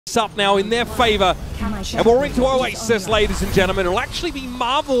Up now in their favor, and we're into Oasis, ladies and gentlemen. It'll actually be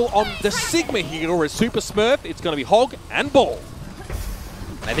Marvel on the Sigma here, or a Super Smurf. It's going to be Hog and Ball.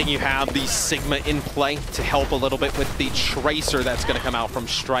 I think you have the Sigma in play to help a little bit with the Tracer that's going to come out from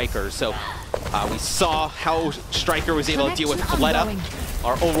Striker. So we saw how Striker was able to deal with Fleta,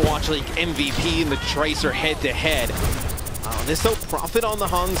 our Overwatch League MVP, and the Tracer head-to-head. This though, profit on the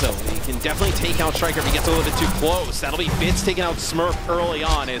Hanzo. He can definitely take out Striker if he gets a little bit too close. That'll be Fitz taking out Smurf early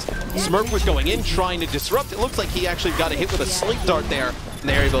on as Smurf was going in trying to disrupt. It looks like he actually got a hit with a sleep dart there, and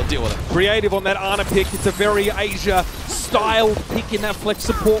they're able to deal with it. Creative on that Ana pick. It's a very Asia-styled pick in that flex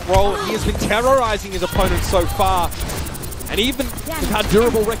support role. He has been terrorizing his opponents so far. And even with how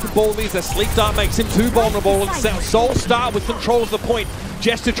durable Wrecking Ball is, a sleep dart makes him too vulnerable. And Seoul Star with control of the point.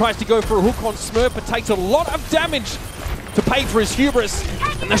 Jester tries to go for a hook on Smurf, but takes a lot of damage to pay for his hubris.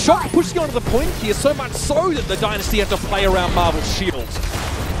 And the shot pushing onto the point here, so much so that the Dynasty had to play around Marvel's shields.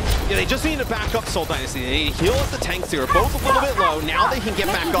 Yeah, they just need to back up Seoul Dynasty. They need to heal up the tanks. They were both a little bit low. Now they can get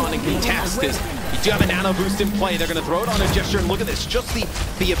back on and contest. As you do have a nano boost in play. They're going to throw it on a Gesture, and look at this. Just the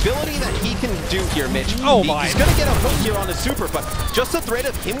ability that he can do here, Mitch. Oh my. He's going to get a hook here on the super, but just the threat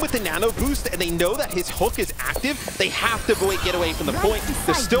of him with the nano boost, and they know that his hook is active, they have to get away from the point.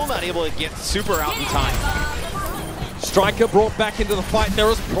 They're still not able to get super out in time. Striker brought back into the fight there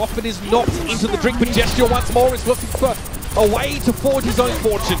as Profit is knocked into the drink, but Gesture once more is looking for a way to forge his own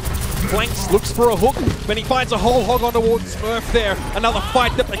fortune. Flanks, looks for a hook, but he finds a whole hog on towards Smurf there. Another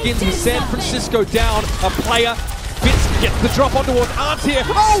fight that begins with San Francisco down. A player, Fitz gets the drop on towards Ant here.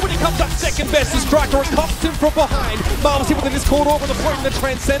 Oh, when he comes up second best, the Striker accosts him from behind. Marvel's hit within his corridor with a point in the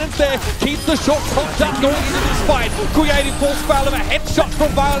Transcendence there. Keeps the shot topped up going into this fight. Creative false foul of a headshot from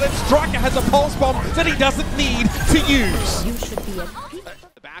Violet, and Striker has a pulse bomb that he doesn't need to use.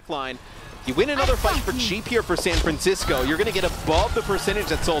 The back line. You win another fight for cheap here for San Francisco. You're going to get above the percentage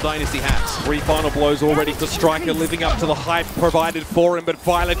that Seoul Dynasty has. 3 final blows already for Striker, living up to the hype provided for him, but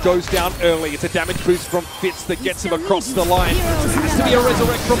Violet goes down early. It's a damage boost from Fitz that gets him across the line. It has to be a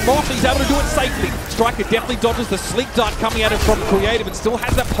resurrect from Moth. He's able to do it safely. Striker definitely dodges the sleep dart coming at him from Creative and still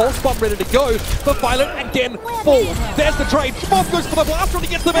has that pulse bomb ready to go. But Violet again falls. There's the trade. Moth goes for the blast when he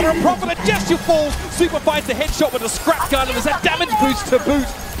gets the better of Profit. A Gesture falls. Super finds the headshot with a scrap gun, and there's that damage boost to boot.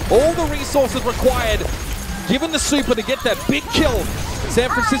 All the resources required, given the super to get that big kill. San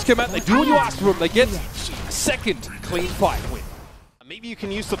Francisco, Matt, they do what you ask for them. They get a second clean fight win. Maybe you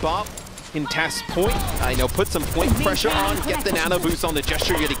can use the bomb in test point. I know, put some point pressure on, get the nano boost on the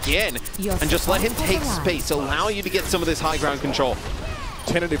Gesture yet again, and just let him take space, allow you to get some of this high ground control.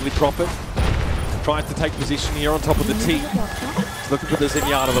 Tentatively Profit tries to take position here on top of the T. Looking for the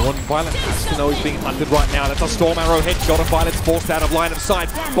Zenyatta, the one Violet has to know he's being hunted right now. That's a Storm Arrow headshot, and Violet's forced out of line of sight.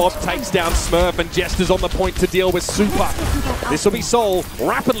 Bob takes down Smurf, and Jester's on the point to deal with Super. This will be Seoul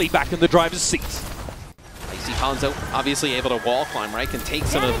rapidly back in the driver's seat. I see Hanzo obviously able to wall climb, right? Can take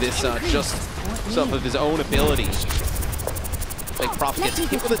some of this, just some of his own ability. Like Profit gets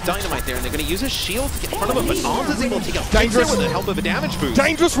hit with a dynamite there, and they're going to use a shield to get in front of him, but Hanzo's able to take a dangerous with the help of a damage boost.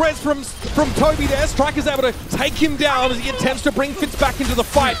 Dangerous res from Toby there. Striker's able to take him down as he attempts to bring Fitz back into the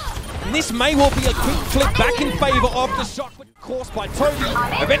fight. And this may well be a quick flip back in favor of the shot caused by Toby.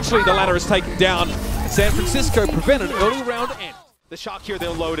 Eventually the latter is taken down. San Francisco prevent an early round end. The shock here,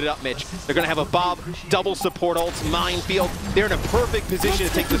 they'll load it up, Mitch. They're going to have a Bob, double support ults, minefield. They're in a perfect position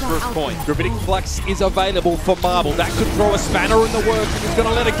to take this first point. Gravitic Flux is available for Marvel. That could throw a spanner in the works, and he's going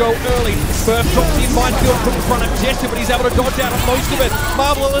to let it go early. Smurf drops in minefield from the front of Gesture, but he's able to dodge out of most of it.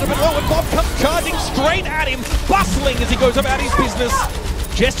 Marvel a little bit low, and Bob comes charging straight at him, bustling as he goes about his business.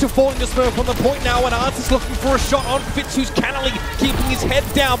 Gesture falling to Smurf on the point now, and Arts is looking for a shot on Fitz, who's cannily keeping his head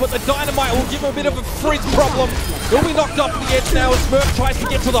down, but the dynamite will give him a bit of a frizz problem. He'll be knocked off the edge now as Smurf tries to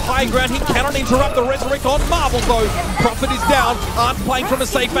get to the high ground. He cannot interrupt the resurrect on Marvel though. Profit is down. Arts playing from a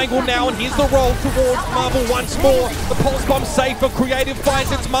safe angle now, and here's the roll towards Marvel once more. The pulse bomb safe for Creative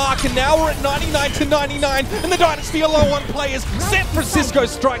finds its mark, and now we're at 99 to 99, and the Dynasty are low on players. San Francisco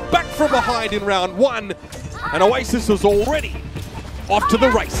strike back from behind in round 1, and Oasis is already off to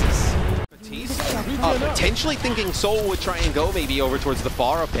the races. Potentially thinking Seoul would try and go maybe over towards the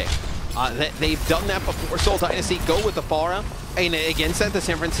Pharah pick. They've done that before. Seoul Dynasty go with the Pharah, and against that the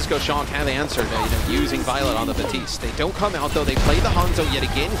San Francisco Shock have answered, using Violet on the Batiste. They don't come out though. They play the Hanzo yet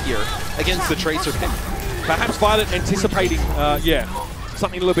again here against the Tracer pick. Perhaps Violet anticipating,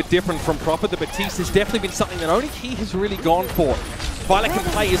 something a little bit different from Profit. The Batiste has definitely been something that only he has really gone for. Violet can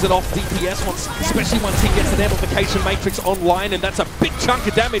play as an off DPS, especially once he gets an amplification matrix online, and that's a big chunk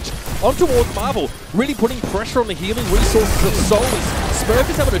of damage on towards Marvel. Really putting pressure on the healing resources of Seoul as Smurf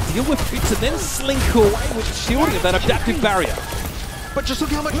is able to deal with Fitz and then slink away with the shielding of that adaptive barrier. but just look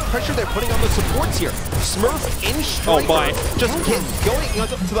how much pressure they're putting on the supports here. Smurf in Striker, just going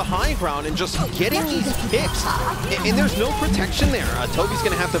to the high ground and just getting these picks. And there's no protection there. Toby's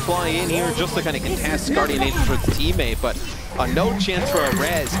going to have to fly in here just to kind of contest Guardian Angel for his teammate, but no chance for a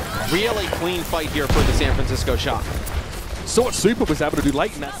res. Really clean fight here for the San Francisco Shock. Saw what Super was able to do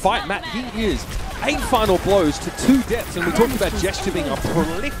late in that fight, Matt. He is 8 final blows to 2 deaths, and we talked about Gesture being a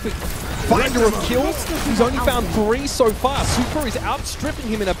prolific finder of kills. He's only found 3 so far. Super is outstripping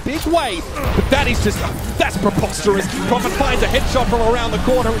him in a big way, but that is just, that's preposterous. Prophet finds a headshot from around the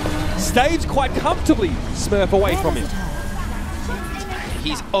corner, stays quite comfortably Smurf away from him.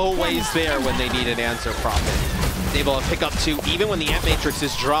 He's always there when they need an answer, Prophet. Able to pick up 2, even when the Ant Matrix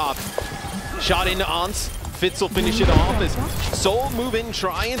is dropped. Shot into Ants. Fitz will finish it off as Seoul move in,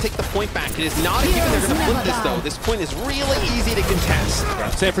 try and take the point back. It is not a given they're going to flip this, though. This point is really easy to contest.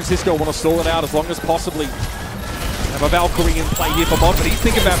 San Francisco want to stall it out as long as possibly. Have a Valkyrie in play here for Moth, but he's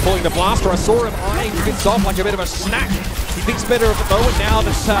thinking about pulling the blaster. I saw him eyeing Fitz off like a bit of a snack. He thinks better of it though, and now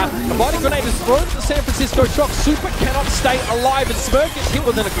that the body grenade is thrown to the San Francisco Shock, Super cannot stay alive, and Smurf gets hit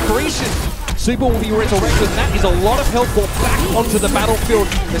with an accretion. Super will be resurrected, and that is a lot of health brought back onto the battlefield.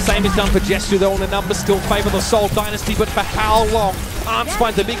 The same is done for Gesture though, and the numbers still favour the Seoul Dynasty, but for how long? Arms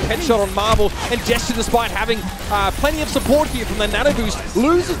finds a big headshot on Marvel, and Gesture, despite having plenty of support here from the Nano Boost,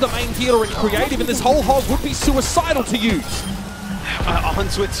 loses the main healer in Creative, and this whole hog would be suicidal to use.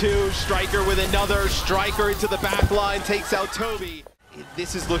 Ons with 2, Striker with another, Striker into the back line, takes out Toby.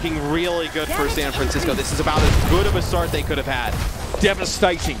 This is looking really good for San Francisco. This is about as good of a start they could have had.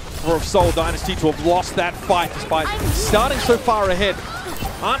 Devastating for Seoul Dynasty to have lost that fight despite starting so far ahead.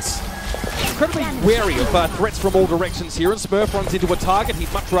 Arnt's incredibly wary of threats from all directions here, and Smurf runs into a target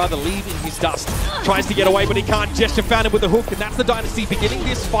he'd much rather leave in his dust. Tries to get away, but he can't. Gesture found him with a hook, and that's the Dynasty beginning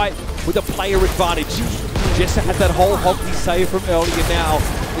this fight with a player advantage. Gesture had that whole hog he saved from earlier now.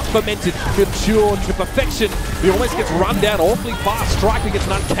 It's fermented, matured to perfection. He almost gets run down awfully fast. Striker gets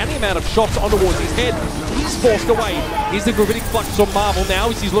an uncanny amount of shots on towards his head. He's forced away. Here's the gravitic flux on Marvel now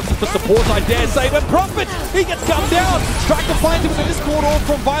as he's looking for support, I dare say, but Prophet, he gets gunned down. Striker finds him with a Discord orb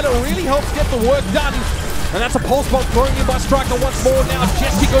from Violet, really helps get the work done. And that's a pulse bomb thrown in by Striker once more. Now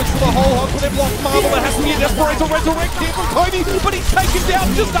Jesse goes for the whole hog, but they've lost Marvel. It has to be a desperate resurrect here from Kobe, but he's taken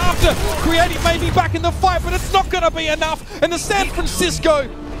down just after. Creative may be back in the fight, but it's not going to be enough. And the San Francisco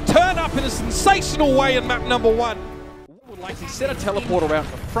turn up in a sensational way in map number 1. Would likely set a teleport around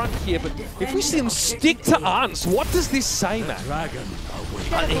the front here, but if we see him stick to Ants, what does this say, Matt?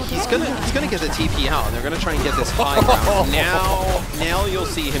 He's gonna get the TP out, and they're gonna try and get this high ground. Now you'll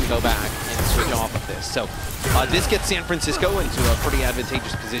see him go back and switch off of this. So this gets San Francisco into a pretty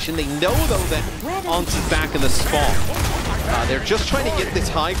advantageous position. They know though that Ants is back in the spawn. They're just trying to get this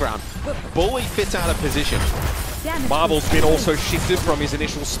high ground. Bully fits out of position. Marvel's been also shifted from his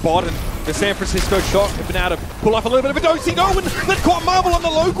initial spot, and the San Francisco Shock have been able to pull off a little bit of a dosing. Oh, and they've caught Marvel on the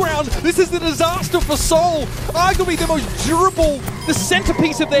low ground. This is the disaster for Seoul. Arguably the most durable, the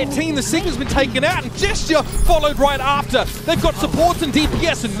centerpiece of their team. The Sigma's been taken out, and Gesture followed right after. They've got supports and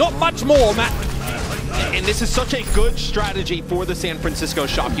DPS and not much more, Matt. And this is such a good strategy for the San Francisco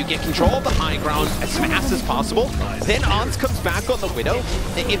Shock. You get control of the high ground as fast as possible. Then Ons comes back on the Widow.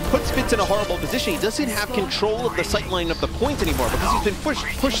 It puts Fitz in a horrible position. He doesn't have control of the sightline of the point anymore because he's been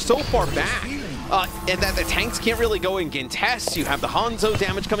pushed so far back. And that the tanks can't really go and contest. You have the Hanzo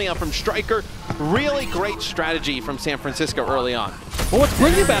damage coming out from Striker. Really great strategy from San Francisco early on. Well, what's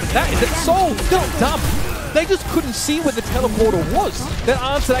brilliant about that is that Seoul, they're not dumb. They just couldn't see where the teleporter was. That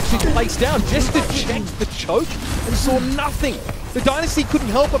Arns had actually placed down just to check the choke and saw nothing. The Dynasty couldn't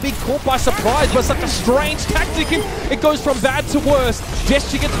help but be caught by surprise by such a strange tactic, and it goes from bad to worse.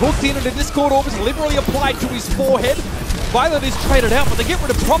 Gesture gets hooked in and the Discord orb is liberally applied to his forehead. Violet is traded out, but they get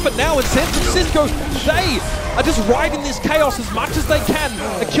rid of Prophet now, and San Francisco, they are just riding this chaos as much as they can.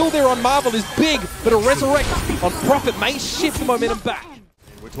 A kill there on Marvel is big, but a resurrect on Prophet may shift the momentum back.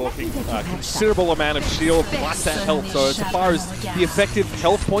 We're talking a considerable amount of shield plus that health, so as far as the effective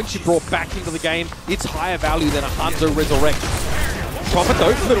health points you brought back into the game, it's higher value than a Hanzo resurrect. Prophet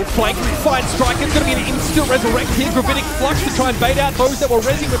though, little flank, fine strike, it's going to be an instant resurrect here. Gravitic Flux to try and bait out those that were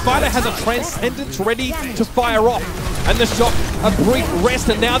rezzing, but Vita has a Transcendence ready to fire off. And the Shock, a brief rest,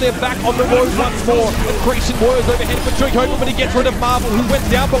 and now they're back on the road once more. Accretion Warriors overhead for Drake Hogan, but he gets rid of Marvel, who went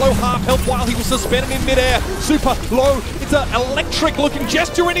down below half health while he was suspended in midair. Super low, it's an electric looking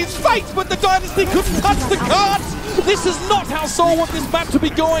gesture in his face, but the Dynasty couldn't touch the cards. This is not how Seoul want this map to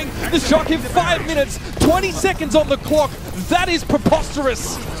be going. The Shock in 5 minutes, 20 seconds on the clock. That is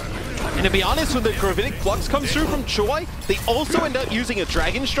preposterous. And to be honest, when the Gravitic Flux comes through from Choi, they also end up using a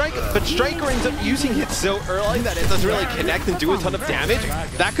Dragon Strike, but Striker ends up using it so early that it doesn't really connect and do a ton of damage.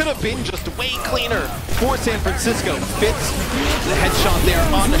 That could have been just way cleaner for San Francisco. Fits the headshot there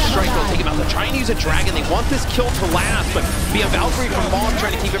on the Striker will take him out. They're trying to use a Dragon. They want this kill to last, but be a Valkyrie from Moth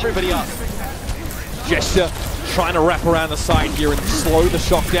trying to keep everybody up. Gesture trying to wrap around the side here and slow the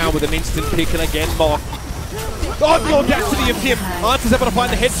shock down with an instant pick, and again Moth. Oh, the audacity of him. Arts able to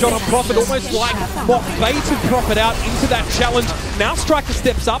find the headshot on Prophet, almost like Moth baited Prophet out into that challenge. Now Striker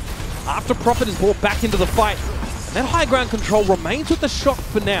steps up after Prophet is brought back into the fight. And that high ground control remains with the shock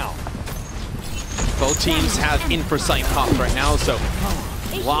for now. Both teams have infra-sight popped right now, so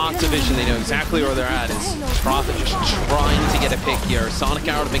lots of vision. They know exactly where they're at. Is Prophet just trying to get a pick here. Sonic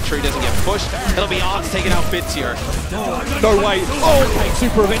Arrow to make sure he doesn't get pushed. It'll be Odds taking out Fitz here. No way. Oh, okay.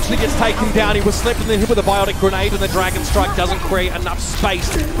 Super eventually gets taken down. He was slipped in the hip with a Biotic Grenade, and the Dragon Strike doesn't create enough space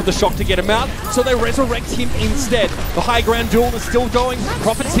for the shock to get him out, so they resurrect him instead. The high ground duel is still going.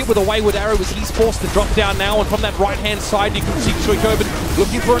 Prophet's hit with a Wayward Arrow as he's forced to drop down now, and from that right-hand side you can see Choikoven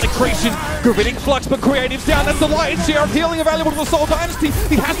looking for an accretion. Gravitic Flux, but Creative's down. That's the lion's share of healing available to the Seoul Dynasty.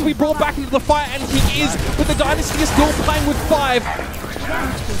 He has to be brought back into the fight, and he is, but the Dynasty is still playing with 5.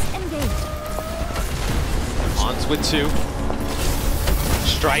 Ons with 2.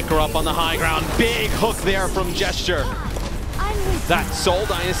 Striker up on the high ground. Big hook there from Gesture. That Seoul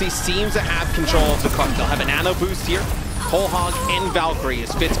Dynasty seems to have control of the clock. They'll have a nano boost here. Whole Hog and Valkyrie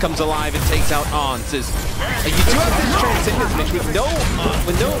as Fitz comes alive and takes out Ons. You do have this Transcendence Mitch with no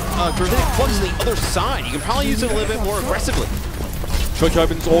Gravitic Flux on the other side. You can probably use it a little bit more aggressively.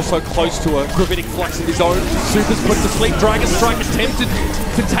 Choikoven's also close to a Gravitic Flux of his own. Super's put to sleep. Dragon Strike attempted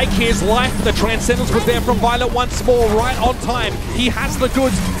to take his life. The Transcendence was there from Violet once more, right on time. He has the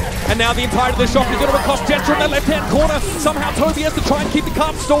goods. And now the entirety of the shock is going to cost Gesture in that left-hand corner. Somehow Toby has to try and keep the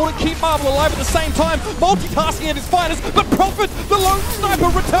carp stalled and keep Marvel alive at the same time. Multitasking at his finest, but Prophet, the lone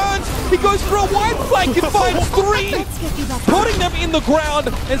sniper, returns. He goes for a wide flank and finds 3, putting them in the ground.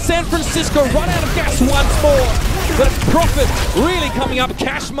 And San Francisco run out of gas once more. But it's Prophet really coming up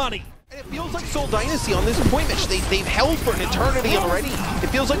cash money. It feels like Seoul Dynasty on this point, Mitch, they've held for an eternity already. It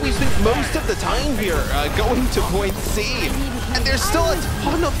feels like we've spent most of the time here going to point C. And there's still a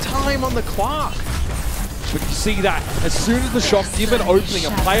ton of time on the clock. But you see that as soon as the shock give an opening,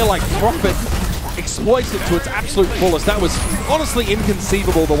 a player like Prophet exploits it to its absolute fullest. That was honestly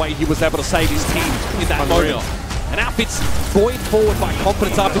inconceivable the way he was able to save his team in that moment. And outfits buoyed forward by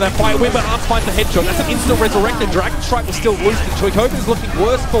confidence after that fire win, but Arts finds the headshot. That's an instant resurrected. Dragon Strike was still loose, and Choikoven is looking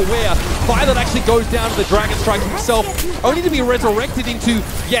worse for wear. Violet actually goes down to the Dragon Strike himself, only to be resurrected into,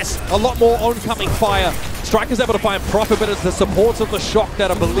 yes, a lot more oncoming fire. Striker's able to find Prophet, but it's the supports of the shock that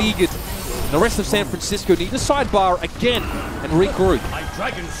are beleaguered. The rest of San Francisco need to sidebar again and regroup.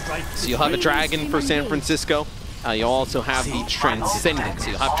 So you'll have a Dragon for San Francisco. You also have the Transcendence.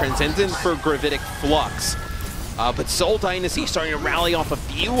 You'll have Transcendence for Gravitic Flux. But Seoul Dynasty starting to rally off a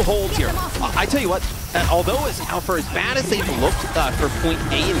few holds here. I tell you what, although for as bad as they've looked for point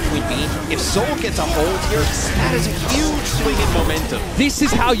A and point B, if Seoul gets a hold here, that is a huge swing in momentum. This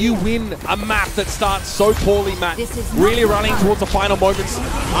is how you win a map that starts so poorly, Matt. Really running towards the final moments.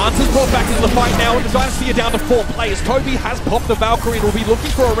 Answers brought back into the fight now, and the Dynasty are down to 4 players. Toby has popped the Valkyrie and will be looking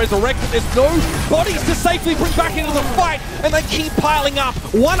for a resurrect, but there's no bodies to safely bring back into the fight, and they keep piling up,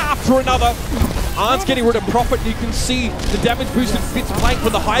 one after another. Arn's getting rid of Prophet. You can see the damage boosted Fitz playing for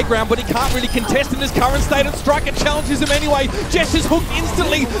the high ground, but he can't really contest in his current state, and Striker challenges him anyway. Gesture's hooked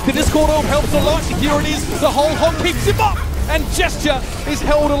instantly. The Discord Orb helps a lot. Here it is. The whole hog keeps him up, and Gesture is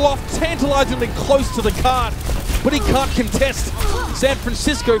held aloft, tantalizingly close to the card, but he can't contest. San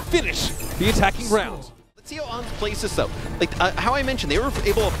Francisco finish the attacking round. Let's see how Ons plays this though. Like how I mentioned, they were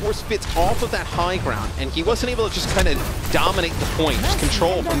able to force Fitz off of that high ground, and he wasn't able to just kind of dominate the point, just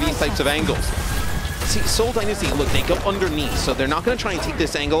control from these types of angles. See, Seoul Dynasty, look, they go underneath, so they're not going to try and take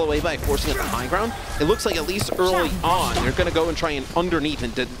this angle away by forcing it to high ground. It looks like at least early on, they're going to go and try and underneath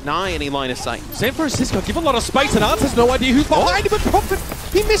and deny any line of sight. San Francisco give a lot of space, and Arns has no idea who's behind him, but Prophet,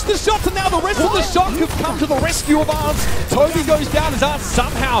 he missed the shots, and now the rest of the shock have come to the rescue of Arns. Toby goes down as Arns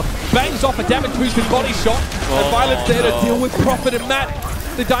somehow bangs off a damage-boosted body shot, and Violet's there to deal with Prophet and Matt.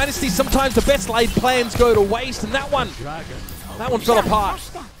 The Dynasty, sometimes the best laid plans go to waste, and that one fell apart.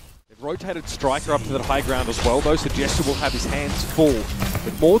 Rotated Striker up to the high ground as well, though, so Gesture will have his hands full.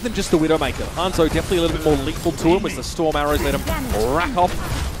 But more than just the Widowmaker, Hanzo definitely a little bit more lethal to him as the Storm Arrows let him rack off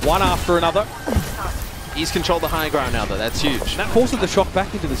one after another. He's controlled the high ground now, though. That's huge. And that forces the shock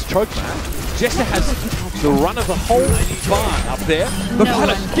back into this choke, man. Gesture has the run of the whole barn up there. But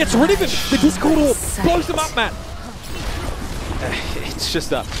Violet gets rid of it. The Discord Orb blows him up, Matt. It's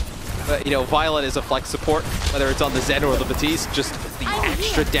just a You know, Violet is a flex support, whether it's on the Zen or the Batiste, just the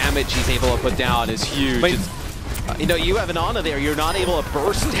extra damage he's able to put down is huge. You know, you have an Ana there, you're not able to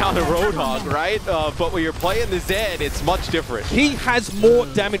burst down a Roadhog, right? But when you're playing the Zen, it's much different. He has more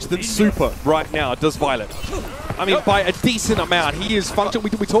damage than Super right now, does Violet. I mean, by a decent amount. He is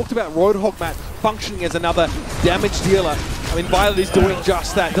functioning. We talked about Roadhog, Matt, functioning as another damage dealer. I mean, Violet is doing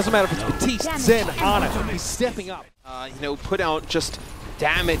just that. Doesn't matter if it's Batiste, Zen, Ana. He's stepping up. You know, put out just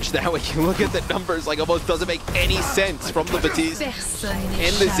damage that when you look at the numbers, like almost doesn't make any sense from the Batiste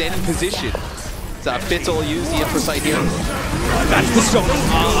and the Zen position. Fitz will use the Infrasight here. That's the shot.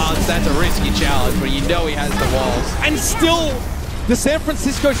 That's a risky challenge, but you know he has the walls. And still, the San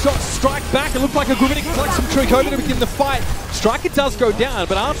Francisco shots strike back. It looked like a Gravitic flex from Tricoven to begin the fight. Striker does go down,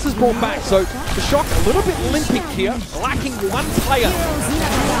 but Answer's brought back. So the Shock a little bit limping here, lacking one player.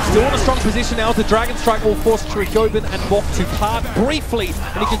 Still in a strong position now. The Dragon Strike will force Tricoven and Moth to part briefly.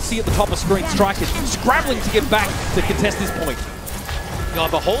 And you can see at the top of screen, Striker scrabbling to get back to contest this point.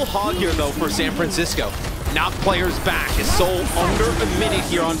 The whole hog here, though, for San Francisco. Knock players back. Is Seoul under a minute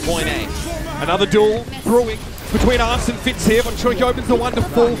here on point A. Another duel brewing between Arts and Fitz here, but Tricoven's the one to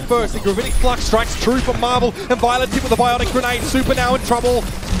fall first. The Gravitic Flux strikes true from Marvel, and Violet hit with a Bionic Grenade. Super now in trouble.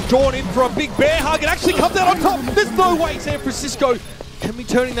 Drawn in for a big bear hug. It actually comes out on top. There's no way San Francisco can be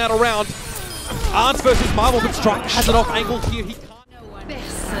turning that around. Arts versus Marvel, but Strike has it off angle here. He can't.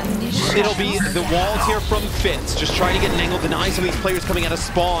 It'll be the walls here from Fitz, just trying to get an angle, deny some of these players coming out of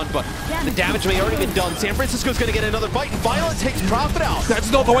spawn, but the damage may already been done. San Francisco's going to get another bite, and Violet takes profit out. That's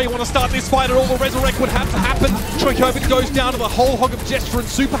not the way you want to start this fight at all. The Resurrect would have to happen. Tricoven goes down to the whole hog of Gesture, and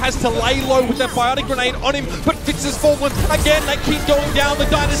Super has to lay low with that Bionic Grenade on him, but Fitz has fallen. Again, they keep going down. The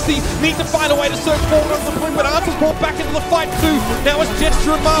Dynasty need to find a way to surge forward on the blue, but Arts is brought back into the fight too. Now it's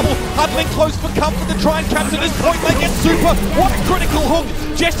Gesture and Marvel huddling close for comfort to try and capture this point. They get Super. What a critical hook.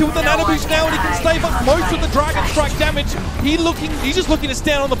 Gesture with the nano boost now, and he can stave up most of the Dragon Strike damage. He's just looking to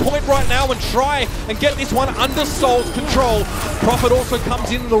stand on the point right now and try and get this one under Soul's control. Prophet also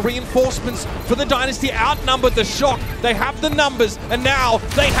comes in, the reinforcements for the Dynasty outnumbered the Shock. They have the numbers, and now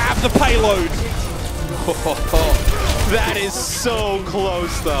they have the payload. That is so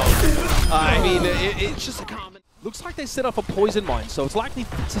close, though. I mean, it's just a common... Looks like they set up a poison mine, so it's likely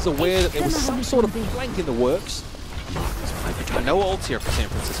Fitz is aware that there was some sort of flank in the works. No ults here for San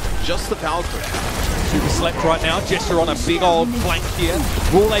Francisco, just the Valkyrie. Super slept right now. Gesture on a big old flank here.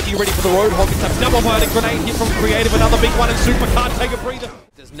 Will they be ready for the Roadhog? It's a double Bionic Grenade here from Creative. Another big one, and Super can't take a breather.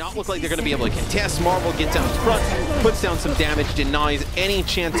 Does not look like they're going to be able to contest. Marvel gets out front, puts down some damage, denies any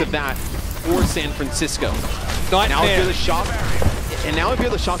chance of that for San Francisco. Now if you're the Shock, and now if you're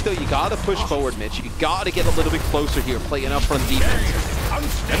the Shock, though, you got to push forward, Mitch. You got to get a little bit closer here, play an upfront defense.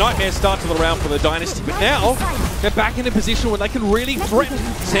 A nightmare start to the round for the Dynasty, but now they're back in a position where they can really threaten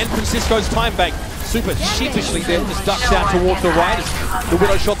San Francisco's time bank. Super sheepishly there, just ducks out towards the right as the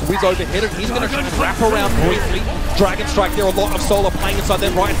Widow shot whiz overhead, and he's going to try and wrap around briefly. Dragon Strike there, a lot of Solar playing inside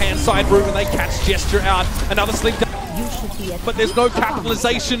their right-hand side room, and they catch Gesture out. Another sleep down, but there's no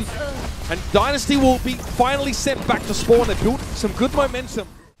capitalization, and Dynasty will be finally sent back to spawn. They built some good momentum.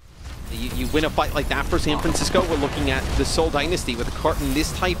 You win a fight like that for San Francisco. We're looking at the Seoul Dynasty with a cart in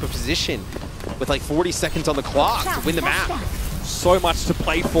this type of position with like 40 seconds on the clock to win the map. So much to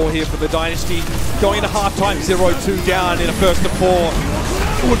play for here for the Dynasty. Going into halftime, 0-2 down in a first to 4.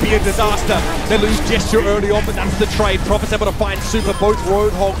 It would be a disaster. They lose Gesture early on, but that's the trade. Prophet's able to find Super. Both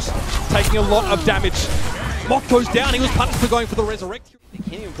Roadhogs taking a lot of damage. Moth goes down. He was punished for going for the Resurrect. They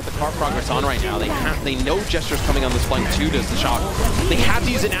can't even put the car progress on right now. They know Gesture's coming on this flank too, does the Shock. They have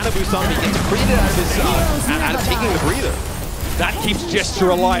to use an Nano boost on him. He gets created out of taking the breather. That keeps Gesture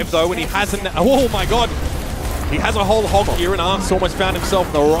alive though, and he hasn't. Oh my god! He has a whole hog here, and Arns almost found himself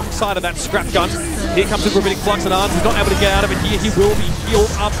on the wrong side of that scrap gun. Here comes the Gravitic Flux, and Arns is not able to get out of it here. He will be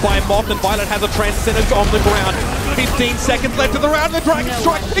healed up by Moth, and Violet has a Transcendence on the ground. 15 seconds left of the round, the Dragon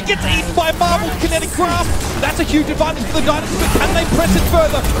Strike. It gets eaten by Marvel's Kinetic Grasp. That's a huge advantage for the Dynasty, but can they press it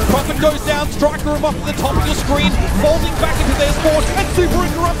further? Prophet goes down, Striker him off at the top of your screen, folding back into their spawn, and Super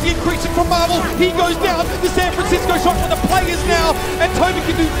interrupts the increasing from Marvel. He goes down, the San Francisco Shock with the players now, and Toby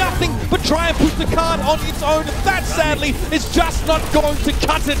can do nothing but try and push the card on its own. That, sadly, is just not going to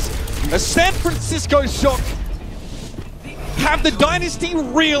cut it. A San Francisco Shock have the Dynasty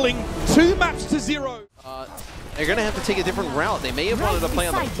reeling 2 maps to 0. They're going to have to take a different route. They may have wanted to play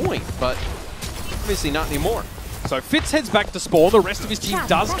on the point, but obviously not anymore. So Fitz heads back to spawn. The rest of his team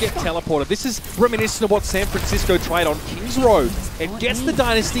does get teleported. This is reminiscent of what San Francisco tried on Kings Road. It gets the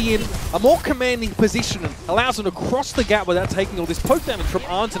Dynasty in a more commanding position and allows them to cross the gap without taking all this poke damage from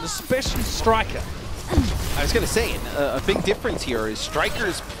Arns and especially Striker. I was going to say, a big difference here is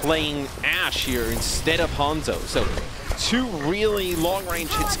Striker's playing Ashe here instead of Hanzo. So 2 really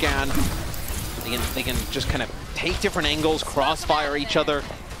long-range hit scan. They can just kind of take different angles, crossfire each other.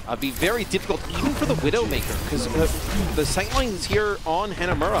 Be very difficult even for the Widowmaker, because the sightlines here on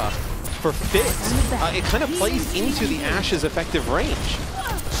Hanamura for Fitz, it kind of plays into the Ashe's effective range.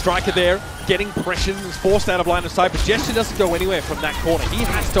 Striker there, getting pressure, is forced out of line of sight, but Gesture doesn't go anywhere from that corner. He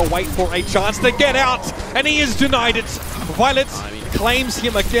has to wait for a chance to get out, and he is denied it. Violet claims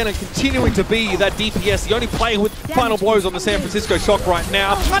him again and continuing to be that DPS, the only player with final blows on the San Francisco Shock right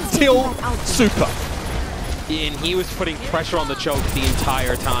now, until Super. And he was putting pressure on the choke the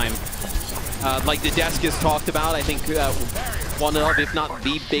entire time. Like the desk has talked about, I think one of, if not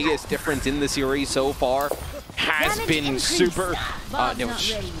the biggest difference in the series so far has been Super.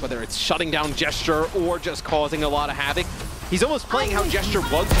 Whether it's shutting down Gesture or just causing a lot of havoc. He's almost playing how Gesture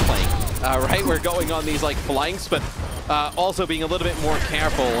was playing, right? We're going on these like flanks, but also being a little bit more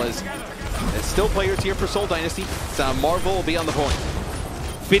careful as there's still players here for Seoul Dynasty. Marvel will be on the point.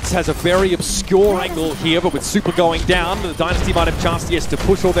 Fitz has a very obscure angle here, but with Super going down, the Dynasty might have a chance, yes, to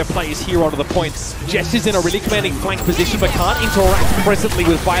push all their players here onto the points. Gesture's in a really commanding flank position, but can't interact presently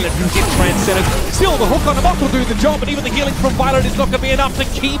with Violet, who did transcend it. Still, the hook on the Moth will do the job, but even the healing from Violet is not going to be enough to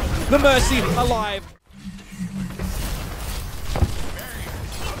keep the Mercy alive.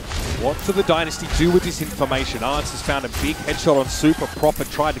 What do the Dynasty do with this information? Arns has found a big headshot on Super. Prophet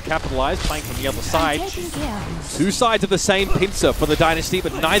tried to capitalize, playing from the other side. 2 sides of the same pincer for the Dynasty,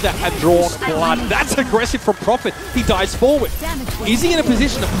 but neither have drawn blood. That's aggressive from Prophet. He dives forward. Is he in a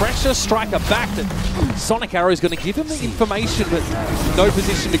position to pressure Striker back? Sonic Arrow is going to give him the information, but no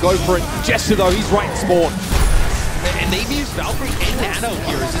position to go for it. Gesture, though, he's right in spawn. And they've used Valkyrie and Nano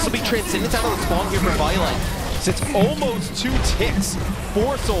here. This will be Transcendence out of the spawn here for Violet. So it's almost 2 ticks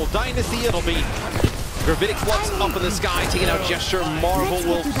for Seoul Dynasty. It'll be Gravitic Flux up in the sky, taking out Gesture. Marvel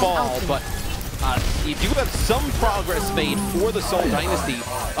will fall, but you do have some progress made for the Seoul Dynasty.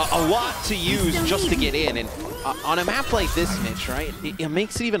 A lot to use just to get in. And on a map like this, Mitch, right, it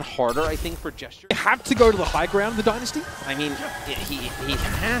makes it even harder, I think, for Gesture. You have to go to the high ground of the Dynasty? I mean, he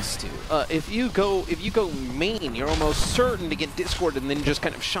has to. If you go main, you're almost certain to get Discord and then just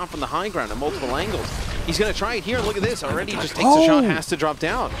kind of shot from the high ground at multiple angles. He's going to try it here. Look at this. Already just takes a shot, has to drop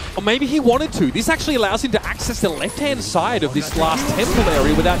down. Or maybe he wanted to. This actually allows him to access the left-hand side of this last temple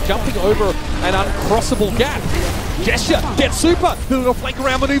area without jumping over an uncrossable gap. Gesture gets Super. The little flank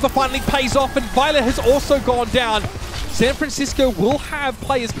around maneuver finally pays off, and Violet has also gone down. San Francisco will have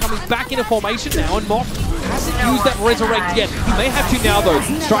players coming back into formation now, and Moth hasn't used that Resurrect yet. He may have to now, though.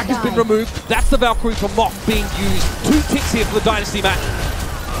 Strike has been removed. That's the Valkyrie from Moth being used. 2 ticks here for the Dynasty match.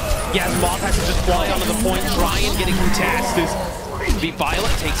 Yes, Moth has to just fly onto the point, try and get it contested. Be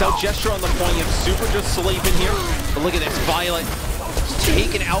Violet, takes out Gesture on the point. You have Super just sleeping here. But look at this, Violet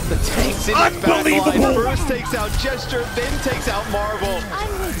taking out the tanks in his backline. First takes out Gesture, then takes out Marvel.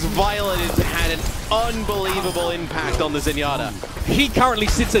 Violet has had an unbelievable impact on the Zenyatta. He currently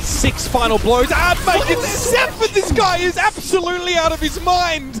sits at 6 final blows. Making 7! This guy is absolutely out of his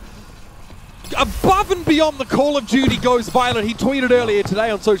mind! Above and beyond the Call of Duty goes Violet. He tweeted earlier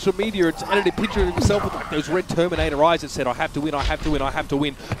today on social media, it's edited a picture of himself with like those red Terminator eyes that said, I have to win, I have to win, I have to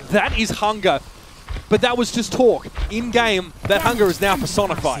win. That is hunger. But that was just talk. In-game, that hunger is now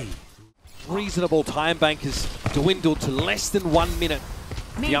personified. Reasonable time bank has dwindled to less than 1 minute.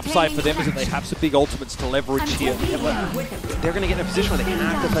 The upside for them is that they have some big ultimates to leverage here. They're going to get in a position where they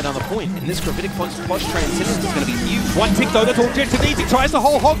have to play down the point, and this Gravitic Flux plus Transcendence is going to be huge. 1 tick though, that's all Gesture needs. He tries the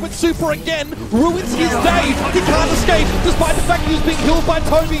whole hog with Super again, ruins his day. He can't escape, despite the fact he was being killed by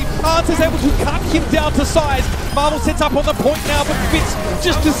Toby. Arns is able to cut him down to size. Marvel sets up on the point now, but Fitz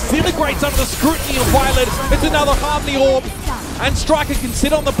just disintegrates under the scrutiny of Violet. It's another Harmony Orb. And Striker can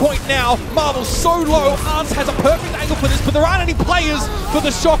sit on the point now. Marvel's so low. Arns has a perfect angle for this, but there aren't any players for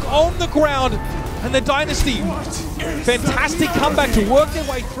the Shock on the ground. And the Dynasty, fantastic comeback to work their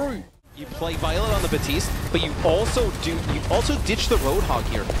way through. You play Violet on the Batiste, but you also ditch the Roadhog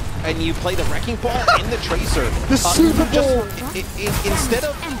here, and you play the Wrecking Ball and the Tracer. The Super Ball.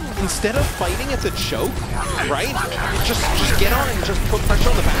 Instead of fighting at the choke, right? Just get on and just put pressure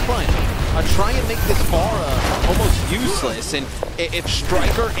on the backline. Try and make this Pharah almost useless, and if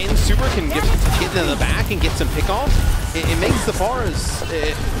Striker and Super can get into the back and get some pickoffs, it makes the Pharahs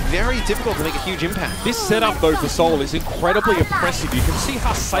very difficult to make a huge impact. This setup though for Seoul is incredibly impressive. You can see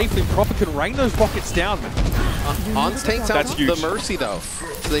how safely Prophet can rain those rockets down. Arns takes out the Mercy though,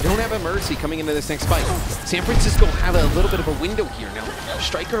 so they don't have a Mercy coming into this next fight. San Francisco have a little bit of a window here now.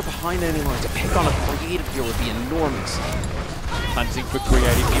 Striker behind enemy line to pick on a creative here would be enormous. Hunting for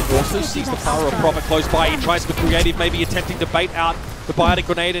creative. He also sees the power of Prophet close by. He tries for creative, maybe attempting to bait out the biotic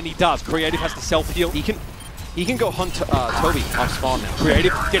grenade, and he does. Creative has to self-heal. He can go hunt Toby off spawn now.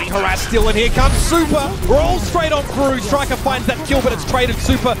 Creative getting harassed still, and here comes Super. Rolls straight on through. Striker finds that kill, but it's traded.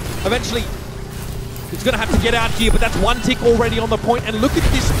 Super eventually he's going to have to get out here, but that's one tick already on the point. And look at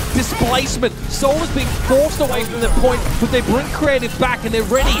this displacement. Soul is being forced away from the point, but they bring creative back, and they're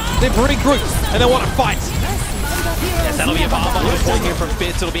ready. They've regrouped, and they want to fight. Yes, that'll be a bomb on the point here from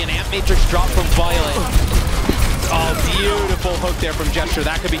Fitz. It'll be an Amp Matrix drop from Violet. Oh, beautiful hook there from Gesture.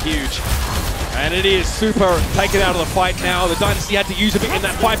 That could be huge. And it is Super taken out of the fight now. The Dynasty had to use a bit in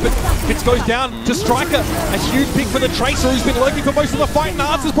that fight, but Fitz goes down to Striker. A huge pick for the Tracer, who's been lurking for most of the fight, and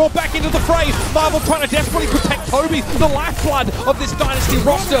Arts is brought back into the fray. Marvel trying to desperately protect Toby, the lifeblood of this Dynasty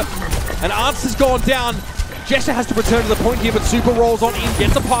roster. And Arts has gone down. Gesture has to return to the point here, but Super rolls on in,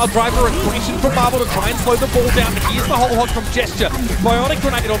 gets a pile driver, and creation from Marvel to try and slow the ball down. But here's the whole hog from Gesture. Biotic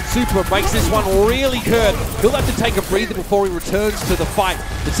grenade on Super makes this one really hurt. He'll have to take a breather before he returns to the fight.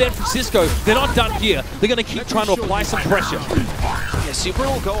 But San Francisco, they're not done here. They're going to keep trying to apply some pressure. Yeah, Super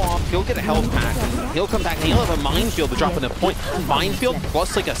will go off, he'll get a health pack, he'll come back, and he'll have a minefield to drop in a point. Minefield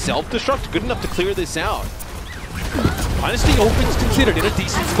plus like a self-destruct, good enough to clear this out. Dynasty, all things considered, in a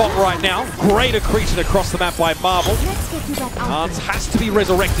decent spot right now. Great accretion across the map by Marvel. Arns has to be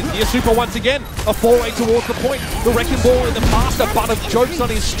resurrected here. Super once again, a four-way towards the point. The Wrecking Ball in the past, a butt of jokes on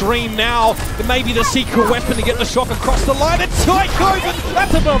his stream now. It may be the secret weapon to get the shock across the line. It's Tycoven!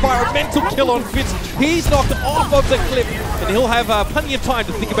 That's an environmental kill on Fitz. He's knocked off of the cliff, and he'll have plenty of time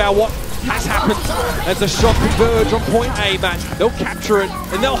to think about what has happened as the shot converge on point A match. They'll capture it,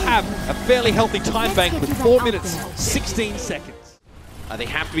 and they'll have a fairly healthy time bank with 4 minutes, 16 seconds. They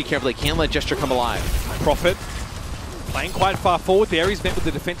have to be careful. They can't let Gesture come alive. Prophet playing quite far forward there. He's met with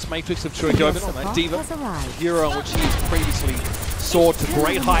the defense matrix of Chuagoven on that Diva hero, which he previously soared to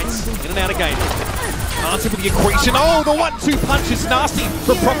great heights in and out of game. Answer with the accretion. Oh, the 1-2 punch is nasty,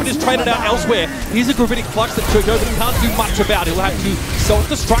 but Prophet is traded out elsewhere. Here's a gravitic flux that Chuagoven can't do much about. He'll have to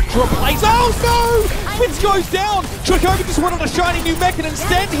self-destruct to replace. Oh no! Fitz goes down. Chuagoven just wanted a shiny new mech, and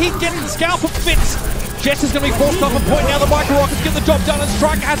instead he gets the scalp of Fitz. Jess is going to be forced off a point now. The Micro Rockets get the job done, and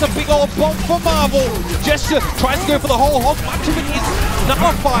Striker has a big old bomb for Marvel. Gesture tries to go for the whole hog. Much of it is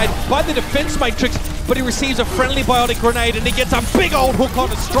nullified by the defense matrix, but he receives a friendly biotic grenade, and he gets a big old hook on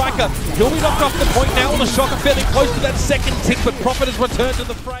the Striker. He'll be knocked off the point now, and the Shocker fairly close to that second tick, but Prophet has returned to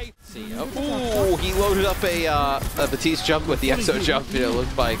the fray. Ooh, he loaded up a Batiste jump with the Exo jump. It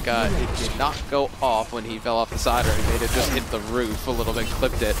looked like it did not go off when he fell off the side, or he made it just hit the roof a little bit,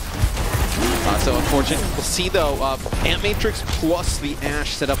 clipped it. So unfortunate. We'll see though, Ant Matrix plus the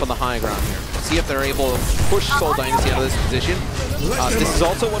Ash set up on the high ground here. See if they're able to push Seoul Dynasty out of this position. This is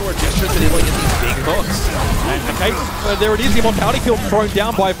also one where Gesture's been able to get these big hooks. And, okay, there it is, the Immortality Field thrown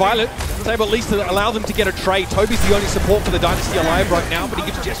down by Violet. It's able at least to allow them to get a trade. Toby's the only support for the Dynasty alive right now, but he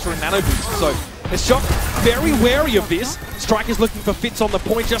gives Gesture a nano boost. So it's Shock very wary of this. Striker's looking for Fitz on the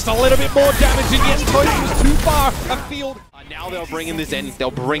point, just a little bit more damage, and yes, Toby was too far afield. Now they'll bring in this end.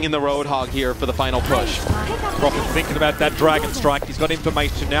 They'll bring in the Roadhog here for the final push. Prophet thinking about that Dragon Strike. He's got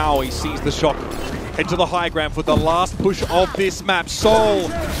information now. He sees the Shock head to the high ground for the last push of this map. Soul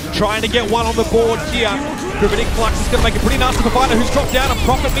trying to get one on the board here. Gravitic Flux is going to make it pretty nasty for Viner, who's dropped down, and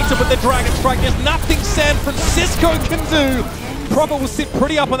Prophet meets him with the Dragon Strike. There's nothing San Francisco can do. Prophet will sit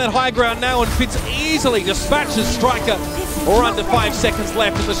pretty up on that high ground now, and Fitz easily dispatches Striker. Or under 5 seconds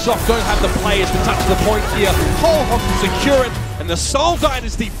left, and the Shock don't have the players to touch the point here. Whole Hog to secure it, and the Seoul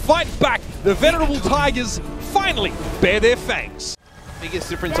Dynasty fight back. The venerable Tigers finally bare their fangs. Biggest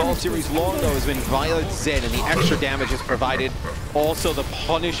difference all series long though has been Violet Zed, and the extra damage is provided. Also the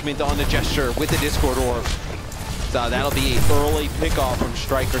punishment on the Gesture with the Discord Orb. So that'll be an early pickoff from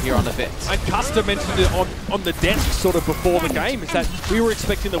Striker here on the Fitz. And Custer mentioned it on the desk sort of before the game, is that we were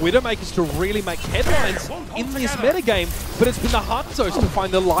expecting the Widowmakers to really make headlines in this metagame, but it's been the Hanzos to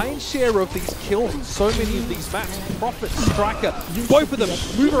find the lion's share of these kills in so many of these maps. Prophet, Striker, both of them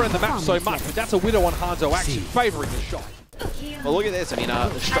move around the map so much, but that's a Widow on Hanzo action, favoring the shot. Well, look at this. I mean,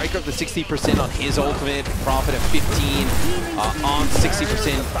 Striker up to 60% on his ultimate, Prophet at 15, on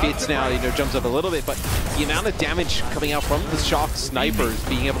 60%. Fitz now, jumps up a little bit, but the amount of damage coming out from the Shock snipers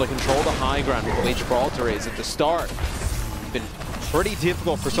being able to control the high ground with the way Gibraltar is at the start, it's been pretty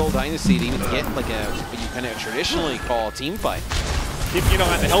difficult for Seoul Dynasty to even get like what you kind of traditionally call a team fight. If you know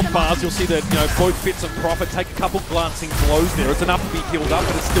at the health bars, you'll see that both Fitz and Prophet take a couple glancing blows there. It's enough to be healed up,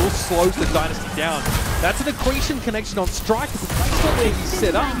 but it still slows the Dynasty down. That's an accretion connection on Striker, but that's not where he's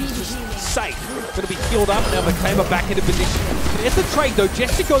set up. He's just safe. Going to be healed up now. McClamer back into position. There's the trade though.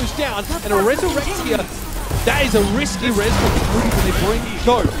 Jester goes down, and a resurrect here That is a risky res for they bring.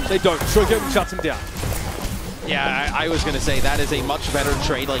 No, they don't. Shogun shuts him down. Yeah, I was going to say that is a much better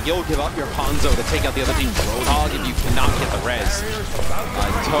trade. Like, you'll give up your Hanzo to take out the other team's Roadhog if you cannot get the res.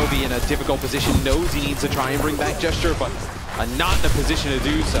 Toby in a difficult position knows he needs to try and bring back Gesture, but not in a position to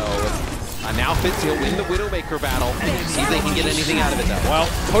do so. Now Fitz, he'll win the Widowmaker battle. See if they can get anything out of it, though. Well,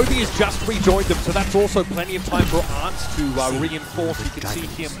 Toby has just rejoined them, so that's also plenty of time for Ants to reinforce. You can see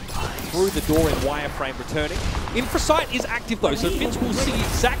him through the door in wireframe returning. Infrasight is active, though, so Fitz will see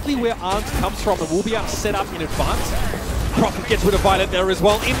exactly where Ants comes from and will be able to set up in advance. Prophet gets rid of Violet there as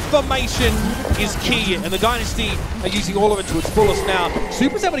well. Information is key, and the Dynasty are using all of it to its fullest now.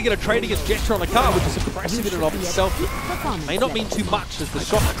 Super's able to get a trade against Gesture on the car, which is impressive in and of itself. May not mean too much as the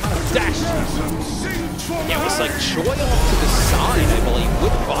shot kind of dashed. Yeah, it was like Choi off to the side, I believe,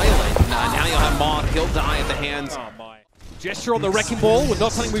 with Violet. Now you'll have Moth. He'll die at the hands. Oh my. Gesture on the Wrecking Ball,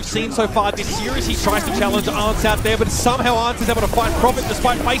 not something we've seen so far this series. He tries to challenge Ants out there, but somehow Ants is able to fight Prophet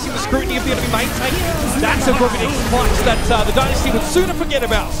despite facing the scrutiny of the enemy main tank. That's a gravitic clutch that the Dynasty would sooner forget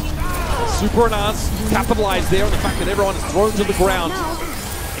about. Super and Ants capitalize there on the fact that everyone is thrown to the ground.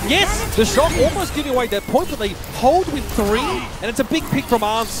 And yes, the shot almost giving away their point, but they hold with 3, and it's a big pick from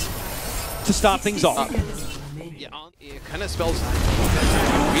Ants to start things off. Yeah, it kind of spells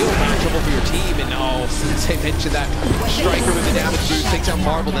real matchable for your team, and since I mentioned that, Striker with the damage boost takes out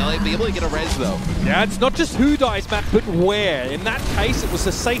Marvel. They'll be able to get a res, though. Yeah, it's not just who dies, Matt, but where. In that case, it was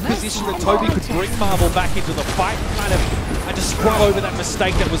a safe position that Toby could bring Marvel back into the fight, kind of had to scrub over that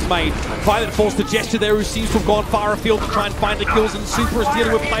mistake that was made. Violet falls to Gesture there, who seems to have gone far afield to try and find the kills, and Super is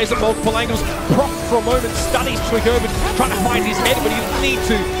dealing with players at multiple angles. Proc for a moment studies Trigoven, trying to find his head, but he didn't need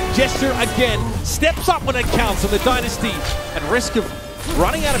to. Gesture again steps up when it counts, and the Dynasty at risk of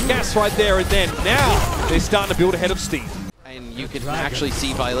running out of gas right there and then. Now they're starting to build ahead of Steve. And you can actually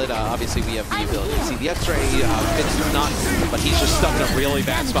see Violet. Obviously, we have the ability to see the X-ray. Fitz does not, but he's just stuck in a really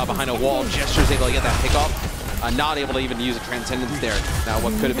bad spot behind a wall. Gesture's able to get that pick off. Not able to even use a Transcendence there. Now,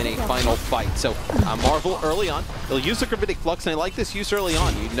 what could have been a final fight. So, Marvel early on, they'll use the Gravitic Flux, and I like this use early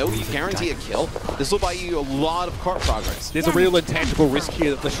on. You know you guarantee a kill. This will buy you a lot of cart progress. There's a real intangible risk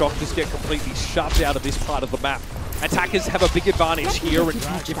here that the Shock just get completely shoved out of this part of the map. Attackers have a big advantage here, and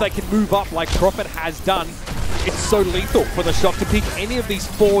if they can move up like Prophet has done, it's so lethal for the Shock to pick any of these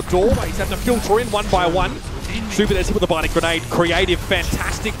 4 doorways. Have to filter in one by one. Super there's with the Bionic Grenade. Creative,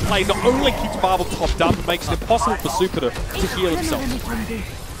 fantastic play. Not only keeps Marvel topped up, but makes it impossible for Super to heal himself.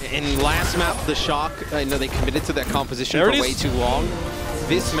 In last map, the Shock, I know they committed to that composition for way too long.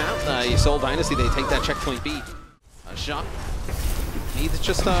 This map, Seoul Dynasty, they take that checkpoint B. Shock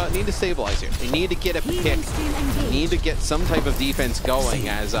need to stabilize here. They need to get a pick. They need to get some type of defense going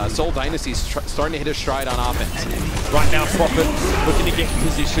as Seoul Dynasty is starting to hit a stride on offense. Right now, Prophet looking to get in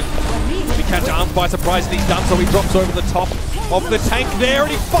position. He catch Arms by surprise, and he's done so. He drops over the top of the tank there,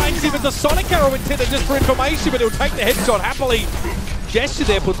 and he finds him as a Sonic Arrow intended just for information, but he'll take the headshot happily. Gesture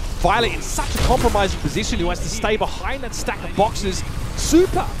there puts Violet in such a compromising position. He has to stay behind that stack of boxes.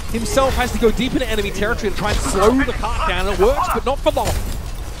 Super himself has to go deep into enemy territory and try and slow the cart down. It works, but not for long.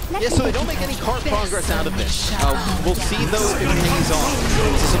 Yeah, so they don't make any cart progress out of this. We'll see though if it pays off.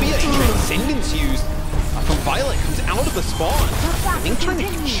 This will be a Transcendence used from Violet, comes out of the spawn. I think trying to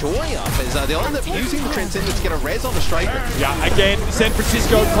keep Choi up as they'll end up using the Transcendence to get a res on the Striker. Yeah, again, San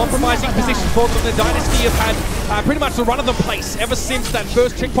Francisco compromising position for them. The Dynasty have had pretty much the run of the place ever since that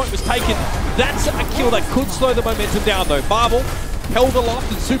first checkpoint was taken. That's a kill that could slow the momentum down though. Marvel held aloft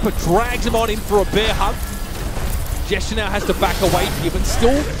and Super drags him on in for a bear hug. Gesture now has to back away here, but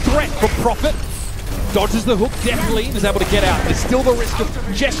still threat from Prophet. Dodges the hook, definitely, and is able to get out. There's still the risk of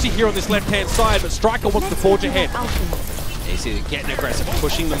Gesture here on this left-hand side, but Striker wants to forge ahead. They see they're getting aggressive,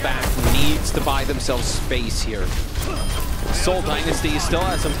 pushing them back, needs to buy themselves space here. Seoul Dynasty still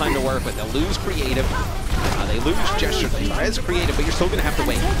has some time to work with. They'll lose creative. They lose Gesture. Res creative, but you're still going to have to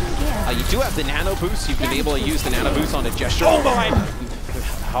wait. You do have the nano boost. You've been able to use the nano boost on a Gesture. Oh my!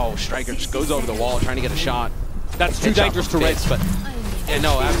 Oh, Striker just goes over the wall trying to get a shot. That's too dangerous to res, but yeah,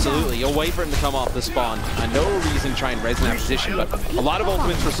 no, absolutely. You'll wait for him to come off the spawn. No reason to try and res in that position, but a lot of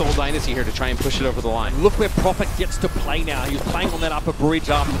ultimates for Seoul Dynasty here to try and push it over the line. Look where Prophet gets to play now. He was playing on that upper bridge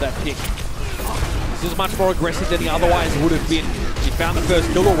after that pick. This is much more aggressive than he otherwise would have been. He found the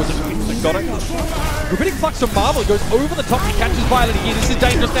first kill, or was it Fitz that got it? Gravitic Flux from Marvel goes over the top. He catches Violet again. This is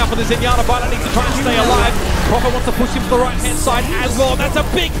dangerous now for the Zenyatta. Violet needs to try and stay alive. Prophet wants to push him to the right-hand side as well. That's a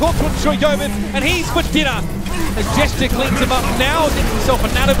big hook from Shoyomin, and he's for dinner. As Gesture cleans him up now, gets himself a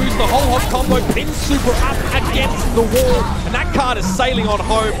nano boost. The whole hot combo pins Super up against the wall, and that card is sailing on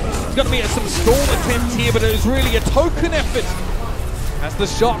home. There's going to be some stall attempts here, but it was really a token effort as the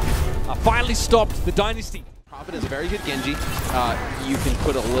Shock finally stopped the Dynasty. Prophet is a very good Genji. You can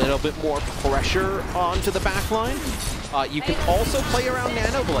put a little bit more pressure onto the backline. You can also play around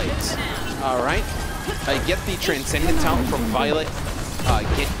Nano Blades. Alright. Get the Transcendent talent from Violet.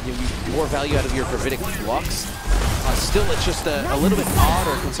 Get more value out of your Gravitic Flux. Still, it's just a little bit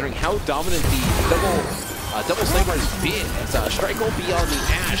odder considering how dominant the double sniper has been. Strike will be on the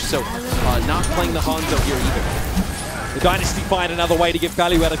Ashe, so not playing the Hanzo here either. The Dynasty find another way to get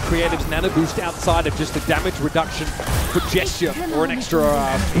value out of Creative's Nano Boost outside of just the damage reduction for Gesture or an extra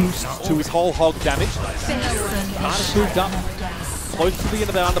boost to his whole hog damage. Artist moved up close to the end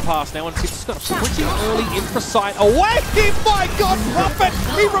of the underpass now, and Tip's got a pretty early infra sight away. My God, Prophet!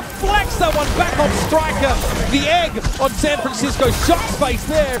 He reflects that one back on Striker. The egg on San Francisco. Shot space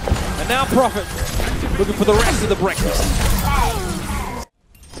there. And now Prophet looking for the rest of the breakfast.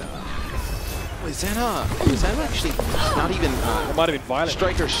 Was that actually not even it might have been Violet.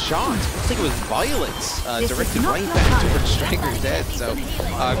 Striker's shot? Looks like it was Violet's directed right back towards Striker's head. So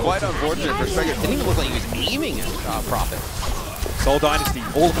quite unfortunate for Striker. Didn't even look like he was aiming at Prophet. Seoul Dynasty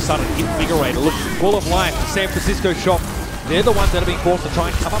all of a sudden invigorated, looking full of life. The San Francisco shop, they're the ones that are being forced to try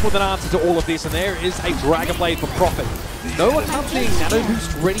and come up with an answer to all of this, and there is a Dragon Blade for Prophet. No accompanying Nano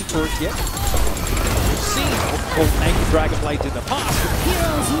Boost ready for it yet. We've seen called naked Dragon Blades in the past.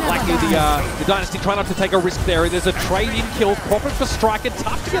 Likely the Dynasty try not to take a risk there. There's a trade-in kill. Prophet for Striker.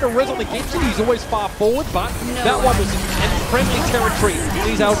 Tough to get a res on the Gibson. He's always far forward, but that one was in friendly territory.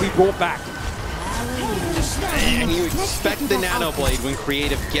 He's able to be brought back. And you expect the Nano Blade when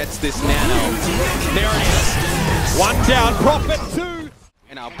Creative gets this Nano. There it is. One down, Prophet, two.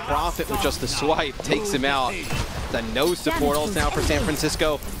 And now Prophet with just the swipe takes him out. The nose to portals now for San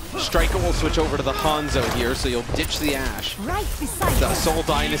Francisco. Striker will switch over to the Hanzo here, so you'll ditch the Ashe. The Seoul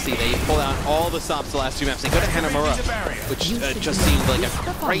Dynasty, they pull out all the stops the last two maps. They go to Hanamura, which just seemed like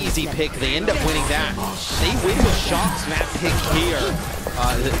a crazy pick. They end up winning that. They win the Shox map pick here.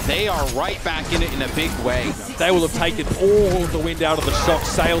 They are right back in it in a big way. They will have taken all of the wind out of the Shox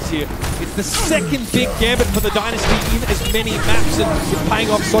sails here. It's the second big gambit for the Dynasty in as many maps, and it's paying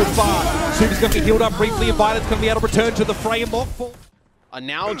off so far. Super's going to be healed up briefly, and Violet's going to be able to return to the fray and Moth.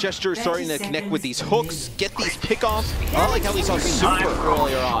 Now Gesture is starting to connect with these hooks, get these pickoffs. I like how we saw Super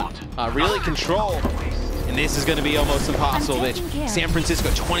earlier on. Really control. And this is going to be almost impossible, Mitch. San Francisco,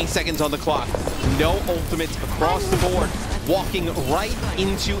 20 seconds on the clock. No ultimates across the board. Walking right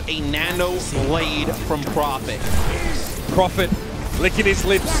into a Nano Blade from Prophet. Prophet licking his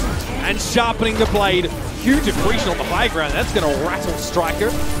lips and sharpening the blade. Huge accretion on the high ground. That's going to rattle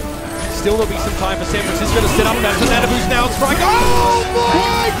Striker. Still, there'll be some time for San Francisco to set up. That's a Nano Boost now. Striker. Oh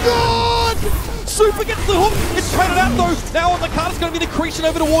my God! Super gets the hook. It's traded out though. Now on the card, it's going to be the accretion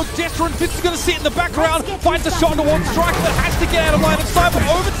over towards Gesture, and Fitz is going to sit in the background. Finds a shot towards Striker that has to get out of line of sight, but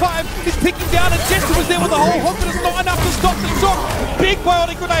overtime is picking down, and Gesture was there with the whole hook, but it's not enough to stop the shot. Big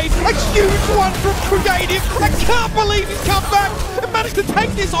bionic grenade. A huge one from Creative. I can't believe he's come back and managed to take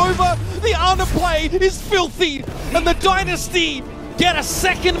this over. The underplay is filthy, and the Dynasty get a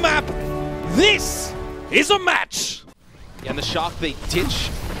second map. This is a match. Yeah, and the Shock, they ditch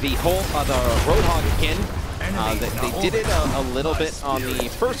the Roadhog again. They did it a little bit on the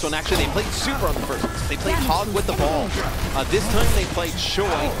first one. Actually, they played Super on the first one. They played Hog with the ball. This time they played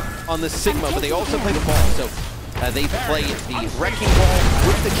Choi on the Sigma, but they also played the ball. So they played the Wrecking Ball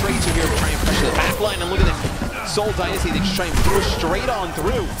with the Tracer here to try and pressure the backline. And look at this. Seoul Dynasty, they just try and push straight on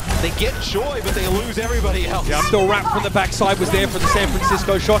through. They get Choi, but they lose everybody else. Yeah, still wrap from the backside was there for the San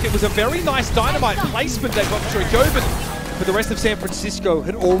Francisco Shock. It was a very nice dynamite placement they got Trico, but the rest of San Francisco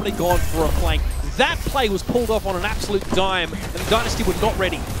had already gone for a flank. That play was pulled off on an absolute dime, and the Dynasty were not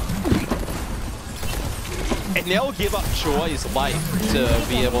ready. And they'll give up Choi's life to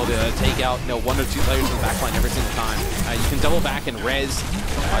be able to take out one or two players in the backline every single time. You can double back and res.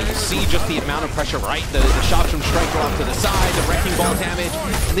 You see just the amount of pressure, right? The shots from Striker off to the side, the Wrecking Ball damage,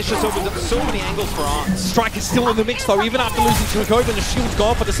 and this just opens up so many angles for Ons. Striker's still in the mix though, even after losing to Jacob, the shield's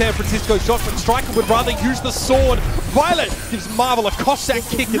gone for the San Francisco Shock, but Striker would rather use the sword. Violet gives Marvel a Cossack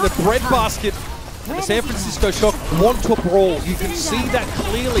kick in the breadbasket. And the San Francisco Shock want to brawl. You can see that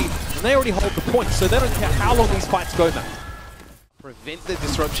clearly. And they already hold the point, so they don't care how long these fights go now. Prevent the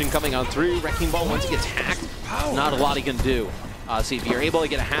disruption coming on through. Wrecking Ball, once he gets hacked, not a lot he can do. So if you're able to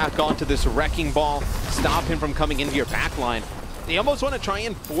get a hack onto this Wrecking Ball, stop him from coming into your backline. They almost want to try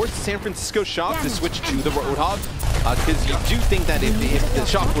and force San Francisco Shock to switch to the Roadhog, because you do think that if the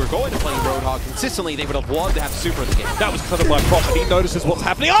Shock were going to play Roadhog consistently, they would have loved to have Super in the game. That was clever by Prophet. He notices what's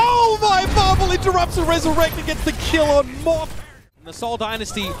happening. Oh my Marvel interrupts and Resurrect and gets the kill on Moth. And the Seoul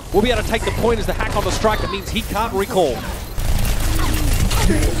Dynasty will be able to take the point as the hack on the strike. That means he can't recall.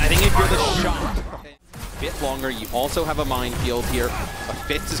 I think if you're the Shock, bit longer. You also have a minefield here. But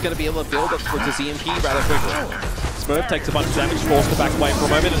Fitz is going to be able to build up towards his EMP rather quickly. Smurf takes a bunch of damage, forced to back away for a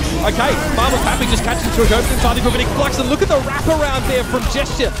moment. Okay, Marvel's happy, just catches Trigobin inside the Gravitic Flux, and look at the wraparound there from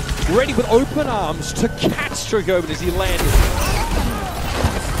Gesture. Ready with open arms to catch Trigobin as he landed.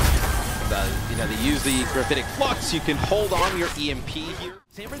 They use the Gravitic Flux, you can hold on your EMP here.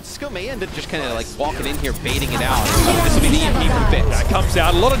 San Francisco may end up just kind of like walking in here, baiting it out. This will be the EMP from Fitz. That comes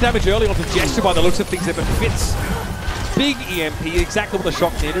out, a lot of damage early onto Gesture by the looks of things there, but Fitz. Big EMP, exactly what the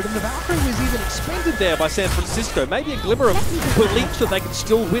shock needed, and the Valkyrie was even expended there by San Francisco. Maybe a glimmer of belief that they can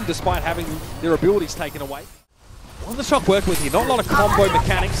still win despite having their abilities taken away. What does the shock work with here? Not a lot of combo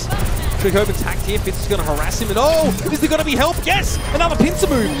mechanics. Trigobin's hacked here, Fitz is going to harass him, and oh, is there going to be help? Yes! Another pincer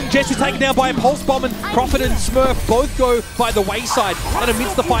move! Gesture taken down by a pulse bomb, and Prophet and Smurf both go by the wayside. And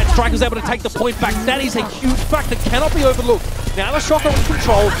amidst the fight, Striker's able to take the point back. That is a huge fact that cannot be overlooked. Now the shock are in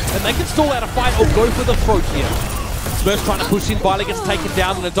control, and they can stall out a fight or go for the throat here. Smurf's trying to push in, Violet gets taken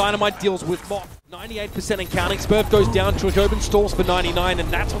down, and the Dynamite deals with Moth. 98% and counting, Smurf goes down, Trigobin stalls for 99, and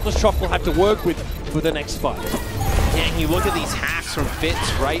that's what the shock will have to work with for the next fight. Yeah, and you look at these hacks from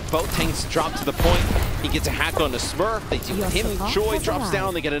Fitz, right? Both tanks drop to the point. He gets a hack on the Smurf. They deal with him. Joy drops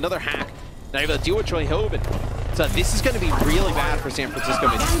down. They get another hack. Now you're able to deal with Troy Hoban. So this is going to be really bad for San Francisco.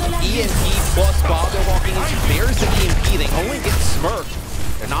 EMP plus Bob they're walking into. There's the EMP. They only get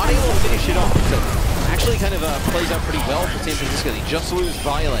Smurf. They're not able to finish it off. So actually kind of plays out pretty well for San Francisco. They just lose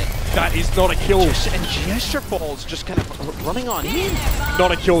Violet. That is not a kill. And Gesture Falls just kind of running on in.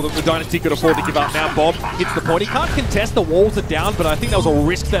 Not a kill that the Dynasty could afford to give up. Now Bob hits the point. He can't contest, the walls are down, but I think that was a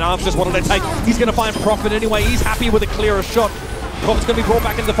risk that Arms just wanted to take. He's going to find Prophet anyway. He's happy with a clearer shot. Prophet's going to be brought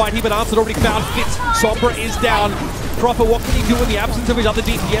back into the fight here, but Arms had already found Fitz. Sombra is down. Prophet, what can he do in the absence of his other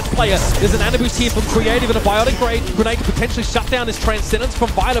DPS player? There's an Anubis here from Creative, and a Biotic grenade to potentially shut down his Transcendence from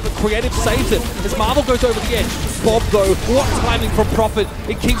Violet, but Creative saves it as Marvel goes over the edge. Bob, though, what timing from Prophet.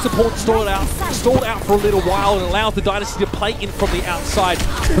 It keeps the port stalled out for a little while and allows the Dynasty to play in from the outside,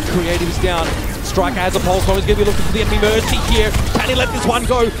 but Creative is down. Striker has a pulse, so he's going to be looking for the enemy Mercy here. Can he let this one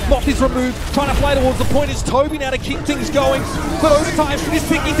go? Moth is removed, trying to fly towards the point. Is Toby now to keep things going, but overtime is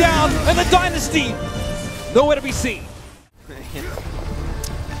ticking down, and the Dynasty nowhere to be seen.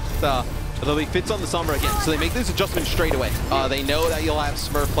 They'll be Fitz on the Sombra again, so they make this adjustment straight away. They know that you'll have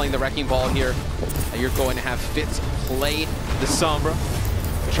Smurf playing the Wrecking Ball here. You're going to have Fitz play the Sombra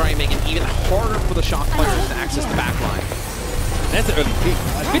to try and make it even harder for the shock players to access the back line. That's an early pick.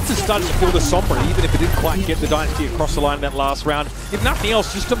 Fitz is starting to feel the Sombra, even if it didn't quite get the Dynasty across the line in that last round. If nothing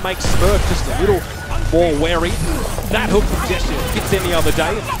else, just to make Smurf just a little more wary. That hook from Gesture Fitz any other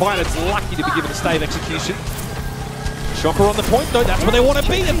day. Violet's lucky to be given a stave execution. Shocker on the point though, that's where they want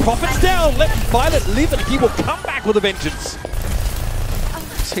to be, and Prophet's down. Let Violet live and he will come back with a vengeance.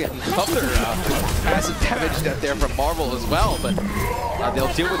 See another passive damage out there from Marvel as well, but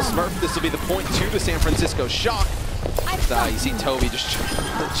they'll deal with Smurf. This will be the point to the San Francisco shock. You see Toby just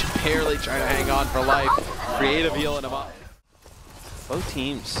barely trying to hang on for life. Creative healing him up. Both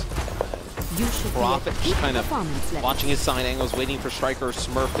teams. Prophet just kind of watching his side angles, waiting for Striker or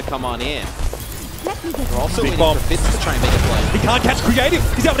Smurf to come on in. They're also waiting for Fitz to try and make a play. He can't catch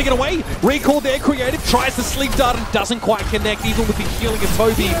Creative. He's able to get away. Recall there. Creative tries to sleep dart and doesn't quite connect. Even with the healing of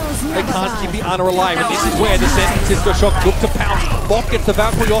Toby, they can't keep the honor alive. And this is where the San Francisco shock look to pounce. Moth gets the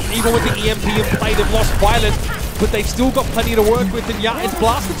Valkyrie off. Even with the EMP in play, they've lost Violet, but they've still got plenty to work with. And yeah, it's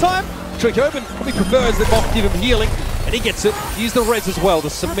blaster time. Trigobin probably prefers that Moth give him healing, and he gets it. Use the res as well to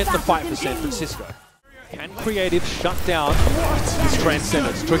cement the fight for San Francisco. Can Creative shut down his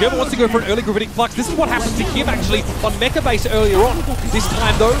Transcendence? Trigobin wants to go for an early Gravitic Flux. This is what happens to him actually on Mecha Base earlier on. This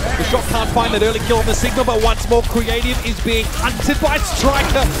time though, the shot can't find that early kill on the Sigma, but once more Creative is being hunted by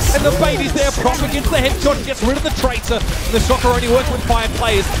Striker, and the bait is there. Prophet gets the headshot, gets rid of the traitor, and the shock are only working with 5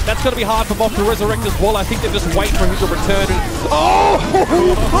 players. That's going to be hard for Moth to resurrect as well. I think they just wait for him to return. Oh,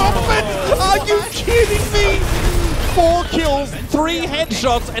 Prophet! Are you kidding me? 4 kills, 3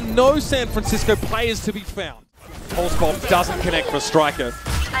 headshots, and no San Francisco players to be found. Pulse Bomb doesn't connect for Striker.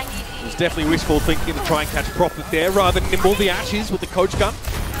 It was definitely wishful thinking to try and catch Prophet there, rather than Nimble the Ashes with the coach gun.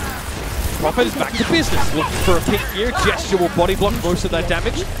 Prophet is back to business, looking for a pick here. Gesture will body block most of that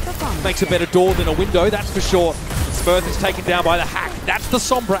damage. Makes a better door than a window, that's for sure. Smurf is taken down by the hack. That's the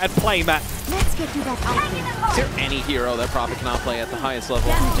Sombra at play, Matt. Let's get you that outfit. Is there any hero that Prophet cannot play at the highest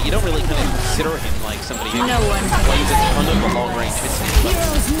level? You don't really kind of consider him like somebody who plays a ton of the long-range hits.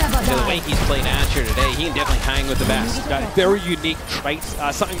 The way he's played Asher today, he can definitely hang with the best. Very unique traits,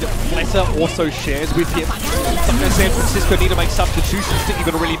 something that Flesser also shares with him. Something that San Francisco need to make substitutions to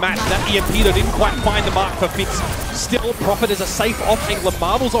even really match. That EMP though didn't quite find the mark for Fitz. Still, Prophet is a safe off-angler.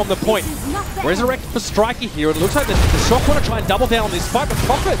 Marvel's on the point. Resurrect for Striker here. It looks like the Shock want to try and double down on this fight, but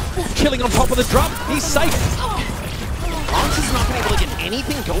Prophet killing on top of the drum. He's safe. Hans has not been able to get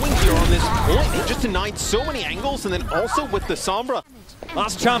anything going here on this point. He just denied so many angles, and then also with the Sombra.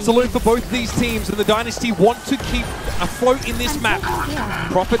 Last chance to loot for both these teams, and the Dynasty want to keep afloat in this map.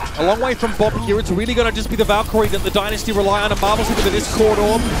 Prophet, a long way from Bob here. It's really going to just be the Valkyrie that the Dynasty rely on, and Marvel's into the Discord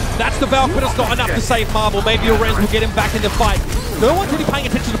Orb. That's the Valkyrie, but it's not enough to save Marvel. Maybe Orez will get him back in the fight. No one's really paying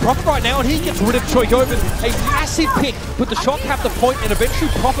attention to Prophet right now, and he gets rid of Choigoven. A massive pick, but the Shock have the point, and eventually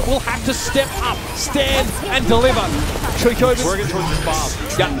Prophet will have to step up, stand, and deliver. Choigoven working towards his bomb.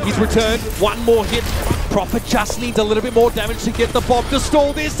 Yeah, he's returned. One more hit. Prophet just needs a little bit more damage to get the bomb to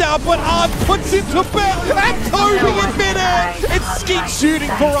stall this out, but Arndt puts it to bed, and Toby in midair! It's skeet shooting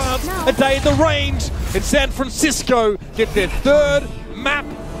for Arndt. A day in the range, and San Francisco get their third map.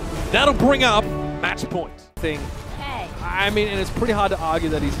 That'll bring up match point. I mean, and it's pretty hard to argue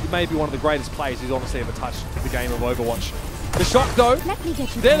that he may be one of the greatest players who's honestly ever touched the game of Overwatch. The Shock, though,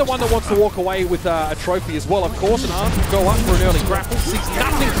 they're the one that wants to walk away with a trophy as well, of course, and Arndt will go up for an early grapple, sees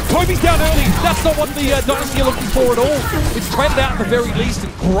nothing. Toby's down early. That's not what the Dynasty are looking for at all. It's traded out at the very least,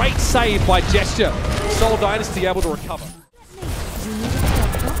 and great save by Gesture. Seoul Dynasty able to recover.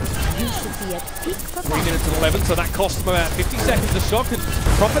 3 minutes and 11, so that costs him about 50 seconds to Shock, and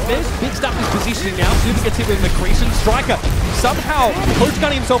Prophet there's mixed up his positioning now. Super gets hit with an accretion. Striker somehow coach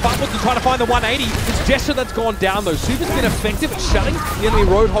gunning himself upwards to try to find the 180. It's Gesture that's gone down though. Super's been effective at shutting the enemy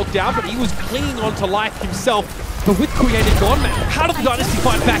Roadhog down, but he was clinging on to life himself. But with Created gone, man, how did the Dynasty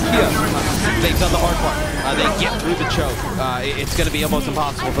fight back here? They've done the hard part. They get through the choke. It's going to be almost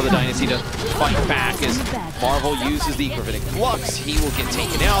impossible for the Dynasty to fight back as Marvel uses the Gravitic Flux. He will get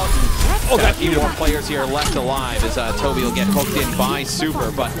taken out. A few more players here left alive as Toby will get hooked in by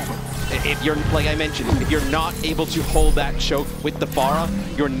Super. But if you're, like I mentioned, if you're not able to hold that choke with the Pharah,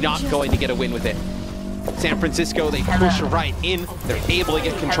 you're not going to get a win with it. San Francisco, they push right in. They're able to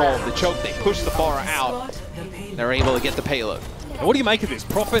get control of the choke. They push the Pharah out. They're able to get the payload. And what do you make of this?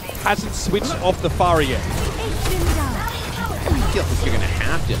 Prophet hasn't switched off the Pharah yet. I feel like you're going to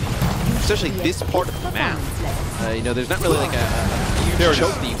have to, especially this part of the map. You know, there's not really like a huge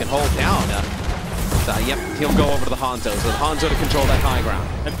choke that you can hold down. Yep, he'll go over to the Hanzo. So the Hanzo to control that high ground.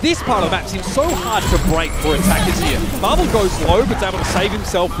 And this part of the map seems so hard to break for attackers here. Marvel goes low, but is able to save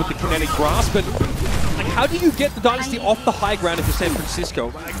himself with the kinetic grasp. But like, how do you get the Dynasty off the high ground if you're San Francisco?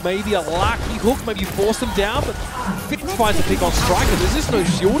 Like, maybe a lucky hook, maybe you force them down, but Fitz finds a pick on Striker. There's just no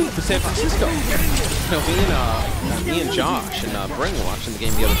shielding for San Francisco. You know, me and Josh and Bring were watching the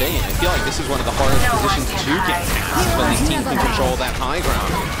game the other day, and I feel like this is one of the hardest positions to get past when these teams can control that high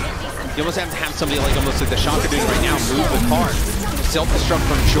ground. You almost have to have somebody like almost like the Shocker doing right now, move the card. Self-destruct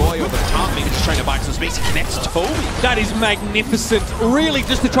from Joy over the top, maybe just trying to buy some space. He connects Toby. That is magnificent. Really,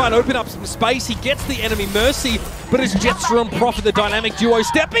 just to try and open up some space. He gets the enemy Mercy, but it's Jetstra and Prophet, the dynamic duo,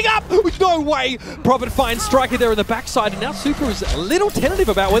 stepping up. No way. Prophet finds Striker there in the backside, and now Super is a little tentative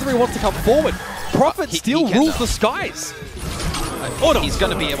about whether he wants to come forward. Prophet still rules the skies. He's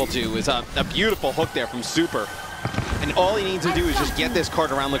going to be able to. Is a beautiful hook there from Super. And all he needs to do is just get this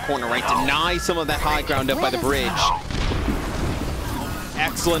card around the corner, right? Deny some of that high ground up by the bridge.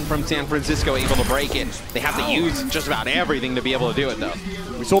 Excellent from San Francisco, able to break it. They have to use just about everything to be able to do it, though.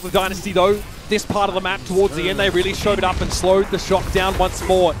 We saw the Dynasty, though, this part of the map towards the end. They really showed it up and slowed the Shock down once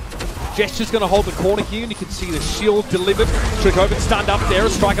more. Gesture's going to hold the corner here, and you can see the shield delivered. Choigoven stunned up there. A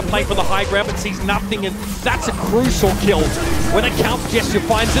Striker playing for the high ground, but sees nothing, and that's a crucial kill. When it counts, Gesture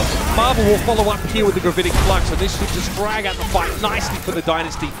finds it. Marvel will follow up here with the Gravitic Flux, and this should just drag out the fight nicely for the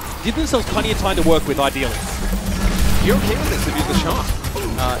Dynasty. Give themselves plenty of time to work with, ideally. You're okay with this if you're the Shock.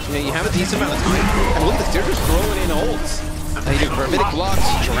 You know, you have a decent amount of time. And look at this, they're just throwing in ults. You do Gravitic Flux,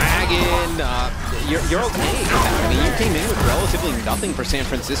 Dragon, you're okay with that. I mean, you came in with relatively nothing for San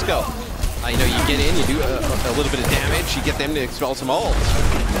Francisco. You know, you get in, you do a little bit of damage, you get them to expel some ults.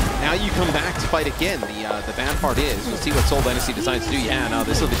 Now you come back to fight again. The bad part is, we'll see what Seoul Dynasty decides to do. Yeah, no,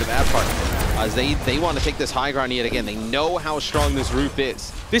 this will be the bad part. As they want to take this high ground yet again. They know how strong this roof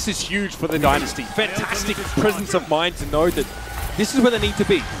is. This is huge for the Dynasty. Fantastic presence of mind to know that this is where they need to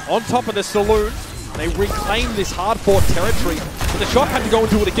be. On top of the saloon, they reclaim this hard-fought territory, but the Shock had to go and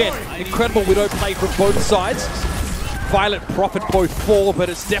do it again. Incredible widow play from both sides. Violet Prophet both fall, but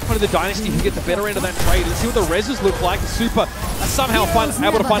it's definitely the Dynasty who get the better end of that trade. Let's see what the reses look like. Super somehow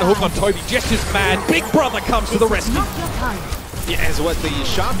able to find a hook on Toby. Gesture's mad. Big Brother comes to the rescue. Yeah, as what the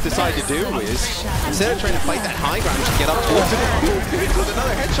Shock decide to do is, instead of trying to fight that high ground, just get up towards it with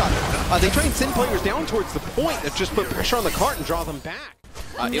another headshot. They try and send players down towards the point that just put pressure on the cart and draw them back.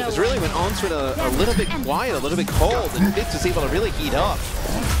 It was really when Ons went a little bit quiet, a little bit cold, and Fitz was able to really heat up.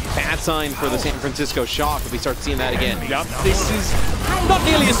 Bad sign for the San Francisco Shock if we start seeing that again. Yep, this is not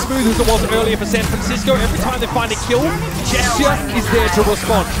nearly as smooth as it was earlier for San Francisco. Every time they find a kill, Gesture is there to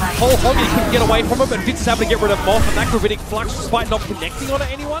respond. Whole Hoggy couldn't get away from him, but Fitz is able to get rid of Moth, and that gravitic flux despite not connecting on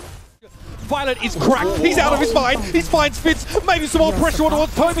anyone. Violet is cracked. He's out of his mind. He finds Fitz. Maybe some more pressure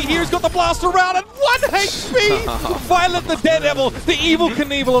towards Toby here. He's got the blaster around at 1 HP. Violet, the Daredevil, the evil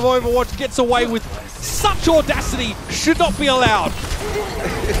Knievel of Overwatch, gets away with such audacity. Should not be allowed.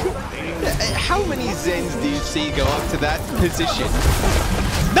 How many Zens do you see go up to that position?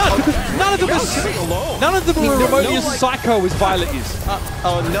 None of them are remotely as psycho as Violet is.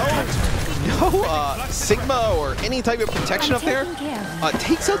 No Sigma or any type of protection up there.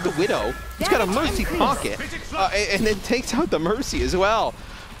 Takes out the Widow. He's got a Mercy pocket, and then takes out the Mercy as well.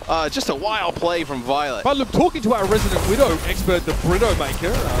 Just a wild play from Violet. But look, talking to our resident Widow expert, the Brito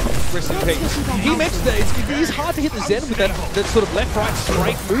maker, rest in peace, he mentioned that it is hard to hit the Zen with that sort of left-right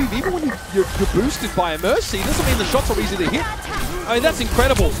straight move. Even when you're boosted by a Mercy, it doesn't mean the shots are easy to hit. I mean, that's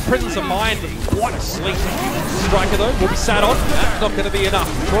incredible. Presence of mind, what a sleep. Striker, though, will be sat on. That's not going to be enough.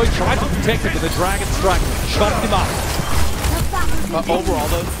 Troy tried to protect him with a Dragon Strike, chopped him up. Overall,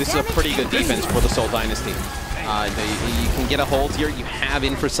 though, this is a pretty good defense for the Seoul Dynasty. You can get a hold here. You have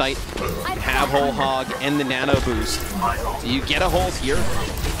Infrasight, you have Whole Hog, and the Nano Boost. So you get a hold here.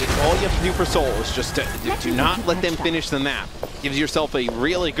 All you have to do for Seoul is just to not let them finish the map. Gives yourself a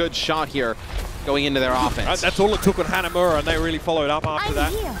really good shot here going into their offense. That's all it took with Hanamura, and they really followed up after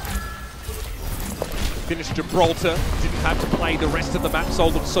that. Finished Gibraltar, didn't have to play the rest of the map.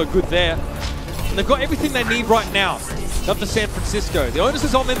 Seoul looks so good there. And they've got everything they need right now. Up to San Francisco. The onus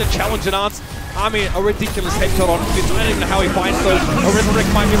is on them to challenge and answer. I mean, a ridiculous headshot on Fitz. I don't even know how he finds those. A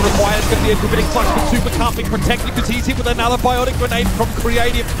Resurrect might be required. It's going to be a gravitic flux, but Super can't be protected because he's hit with another biotic grenade from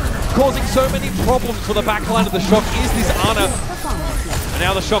Creative, causing so many problems for the backline of the Shock. Is this Ana? And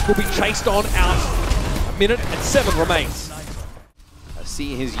now the Shock will be chased on out. 1 minute and 7 remains.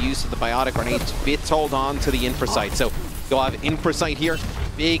 See his use of the biotic grenades. Fitz hold on to the Infrasight. So you'll have Infrasight here.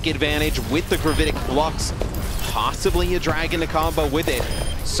 Big advantage with the gravitic flux. Possibly a Dragon to combo with it.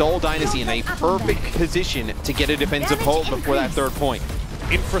 Seoul Dynasty in a perfect position to get a defensive hold before that third point.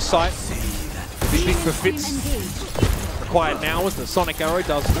 Infrasight, big for Fitz. Required now as the Sonic Arrow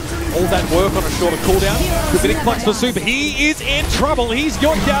does all that work on a shorter cooldown. Gravitic flux for Super. He is in trouble. He's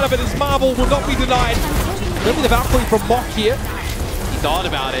yoinked out of it. His marble will not be denied. Maybe the Valkyrie from Moth here. He thought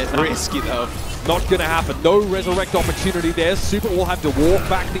about it. Risky though. Not going to happen. No resurrect opportunity there. Super will have to walk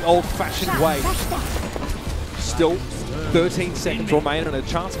back the old-fashioned way. Still 13 seconds remain and a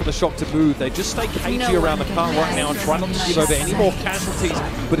chance for the Shock to move. They just stay cagey around the car right now and try not to give over any more casualties.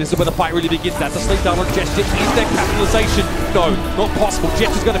 But this is where the fight really begins. That's a sleep down on Gesture. Is there capitalization? No, not possible.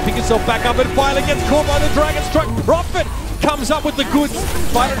 Gesture's going to pick himself back up and Violet gets caught by the Dragon Strike. Prophet comes up with the goods.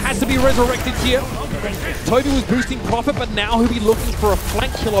 Violet has to be resurrected here. Toby was boosting Prophet, but now he'll be looking for a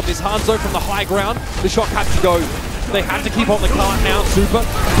flank kill of this Hanzo from the high ground. The Shock has to go. They have to keep on the cart now. Super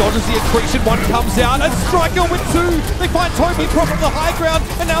dodges the accretion. One comes out, and Striker with 2. They find Toby Prophet on the high ground,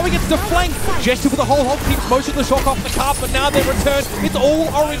 and now he gets to flank. Gesture with the whole keeps most of the Shock off the cart, but now they return. It's all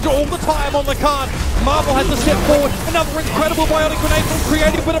orange all the time on the cart. Marvel has to step forward. Another incredible biotic grenade from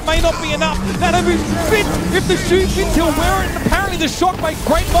Creative, but it may not be enough. Now they move Fit. If the shoot fits, he'll wear it. And apparently the Shock make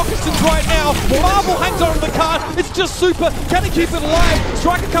great moccasins right now. Marvel hangs on to the cart. It's just Super. Can he keep it alive?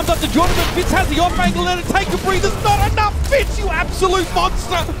 Striker comes up to join him, but Fitz has the off angle. Let it take a breather. It's not enough. Fitz, you absolute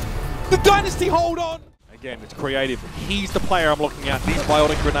monster. The Dynasty hold on. Again, it's Creative. He's the player I'm looking at. These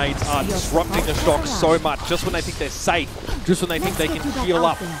biotic grenades are disrupting the Shock so much. Just when they think they're safe, just when they think they can heal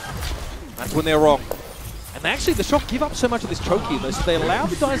up, that's when they're wrong. And actually, the Shock give up so much of this choke here, though, so they allow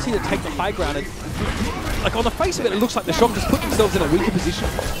the Dynasty to take the high ground. And, like, on the face of it, it looks like the Shock just put themselves in a weaker position.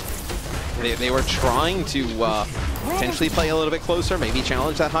 They were trying to potentially play a little bit closer, maybe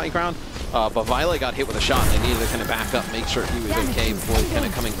challenge that high ground. But Violet got hit with a shot. They needed to kind of back up, make sure he was okay before kind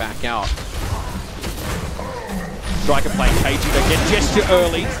of coming back out. Striker playing cagey. They get Gesture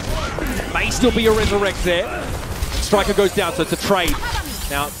early. May still be a resurrect there. Striker goes down, so it's a trade.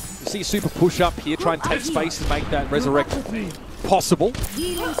 Now, you see Super push up here, try and take space and make that resurrect possible.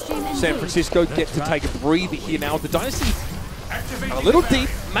 San Francisco get to take a breather here now. The Dynasty a little deep,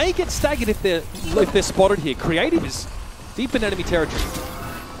 may get staggered if they're spotted here. Creative is deep in enemy territory.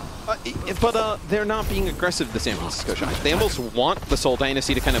 But they're not being aggressive, the San Francisco Shock. They almost want the Seoul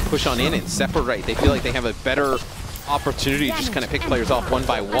Dynasty to kind of push on in and separate. They feel like they have a better opportunity to just kind of pick players off one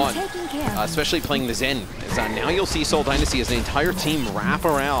by one, especially playing the Zen. As, now you'll see Seoul Dynasty as an entire team wrap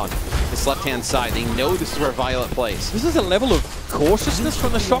around this left-hand side. They know this is where Violet plays. This is a level of cautiousness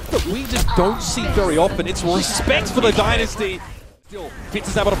from the Shock that we just don't see very often. It's respect for the Dynasty. Still, Fitz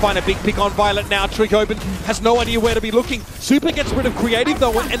is able to find a big pick on Violet now. Trick Open has no idea where to be looking. Super gets rid of Creative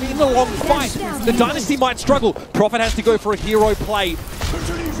though, and in the long fight, the Dynasty might struggle. Prophet has to go for a hero play.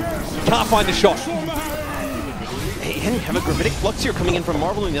 Can't find the shot. And you have a Gravitic Flux here coming in from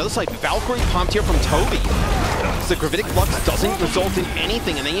Marvel on the other side. Valkyrie pumped here from Toby. So Gravitic Flux doesn't result in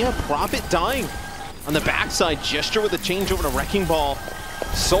anything, and then you have Prophet dying on the backside. Gesture with a changeover to Wrecking Ball.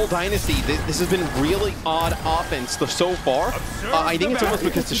 Seoul Dynasty, this has been really odd offense so far. I think it's almost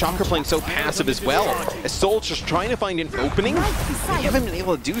because the Shock are playing so passive as well. As Seoul's just trying to find an opening, they haven't been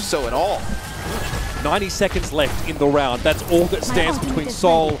able to do so at all. 90 seconds left in the round. That's all that stands between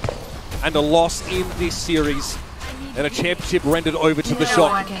Seoul and a loss in this series. And a championship rendered over to the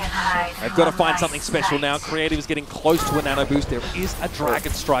Shock. They've got to find something special now. Creative is getting close to a nano boost. There is a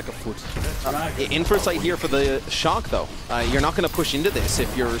Dragon Strike afoot. In for sight here for the Shock, though. You're not going to push into this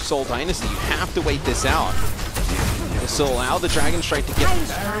if you're Seoul Dynasty. You have to wait this out. So allow the Dragon Strike to get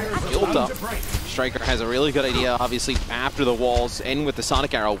built up. Striker has a really good idea, obviously, after the walls and with the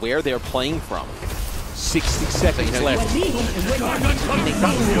Sonic Arrow, where they're playing from. 60 seconds left. What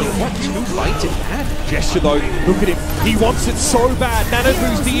 2 fights it had? Gesture though, look at him. He wants it so bad. Nano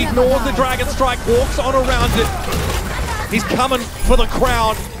Boost, he ignores the Dragon Strike, walks on around it. He's coming for the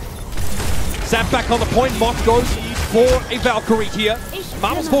crown. Zap back on the point. Moth goes for a Valkyrie here.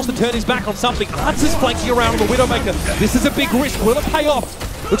 Marvel's forced to turn his back on something. Arts is flanking around on the Widowmaker. This is a big risk. Will it pay off?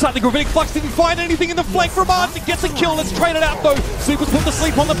 Looks like the Gravitic Flux didn't find anything in the flank from Arts. It gets a kill. Let's trade it out though. Super's put to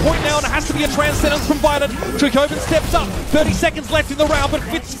sleep on the point now, and it has to be a Transcendence from Violet. Trickoven steps up. 30 seconds left in the round, but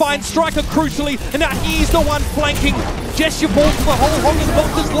Fitz finds Striker crucially, and now he's the one flanking. Gesture falls to the whole hog, and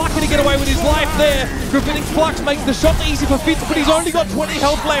Moth is lucky to get away with his life there. Gravitic Flux makes the shot easy for Fitz, but he's only got 20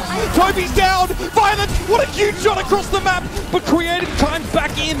 health left. Toby's down. Violet, what a huge shot across the map, but Creative chimes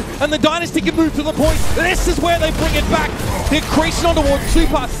back in, and the Dynasty can move to the point. This is where they bring it back. They're creasing on towards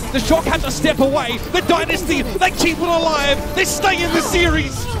Super. The Shock had to step away. The Dynasty, they keep it alive. They stay in the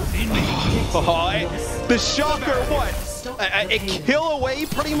series. The Shock are what? A kill away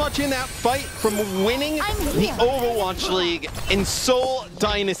pretty much in that fight from winning the Overwatch League, and Seoul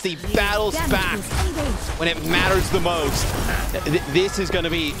Dynasty battles back when it matters the most. This is going to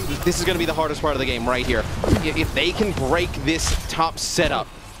be the hardest part of the game right here. If they can break this top setup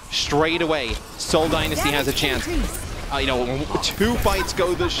straight away, Seoul Dynasty has a chance. You know, 2 fights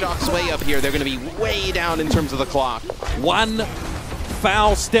go the Shock's way up here, they're going to be way down in terms of the clock. One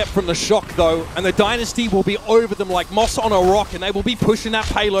foul step from the Shock though, and the Dynasty will be over them like moss on a rock, and they will be pushing that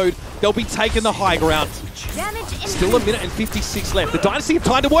payload. They'll be taking the high ground. Still 1 minute and 56 left. The Dynasty have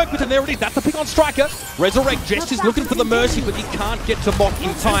time to work with, and there it is. That's the pick on Striker. Resurrect Gesture's looking for the Mercy, but he can't get to Moth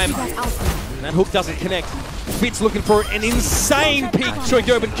in time. And that hook doesn't connect. Fitz looking for an insane pick.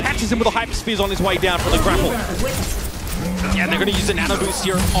 Shoygoben catches him with a Hypersphere on his way down for the grapple. Yeah, they're going to use a nano boost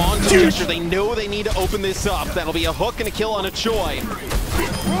here on Gesture. They know they need to open this up. That'll be a hook and a kill on a Choi.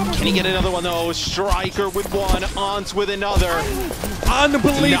 Can he get another one though? Striker with one, Ants with another.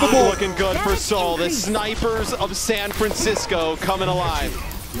 Unbelievable. Not looking good for Seoul. The snipers of San Francisco coming alive.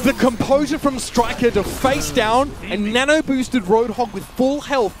 The composure from Striker to face down and nano boosted Roadhog with full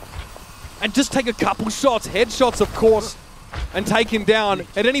health and just take a couple shots, headshots of course, and take him down.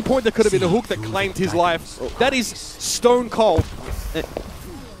 At any point there could have been a hook that claimed his life. That is stone cold.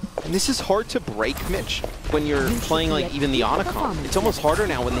 And this is hard to break, Mitch, when you're playing like even the Onacom. It's almost harder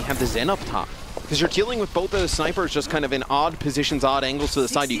now when they have the Zen up top, because you're dealing with both the snipers just kind of in odd positions, odd angles to the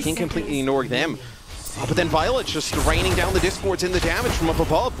side. You can't completely ignore them. But then Violet's just raining down the discords and the damage from up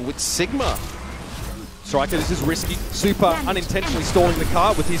above with Sigma. Striker, this is risky. Super unintentionally stalling the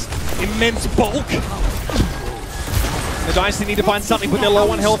car with his immense bulk. The Dynasty need to find something, but they're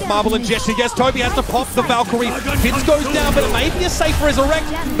low on health. Marvel and Gesture. Yes, Toby has to pop the Valkyrie. Fitz goes down, but it may be a safe resurrect.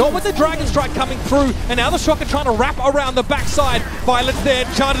 Not with the Dragon Strike coming through. And now the Shock are trying to wrap around the backside. Violet's there,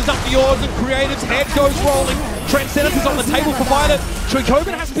 charges up the oars, and Creative's head goes rolling. Transcendence is on the table for Violet.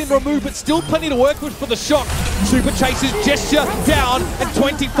 Trikoven has been removed, but still plenty to work with for the Shock. Super chases Gesture down, and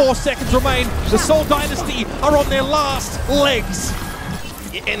 24 seconds remain. The Seoul Dynasty are on their last legs.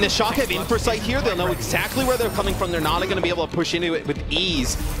 And the Shock have insight here. They'll know exactly where they're coming from. They're not going to be able to push into it with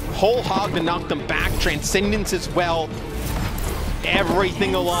ease. Whole hog to knock them back. Transcendence as well.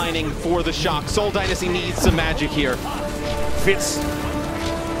 Everything aligning for the Shock. Seoul Dynasty needs some magic here. Fitz.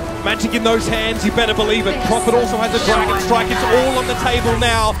 Magic in those hands, you better believe it. Prophet also has a Dragon Strike. It's all on the table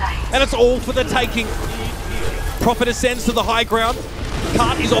now, and it's all for the taking. Prophet ascends to the high ground.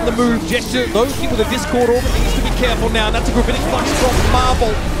 Cart is on the move. Gesture, those with a Discord Orb needs to be careful now, and that's a Gravitic Flux from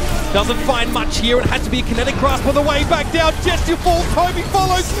Marvel. Doesn't find much here, and had to be a kinetic grasp on the way back down. Gesture falls, Toby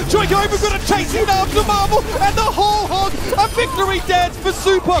follows. Dragover gonna chase in after Marvel, and the whole hog. A victory dance for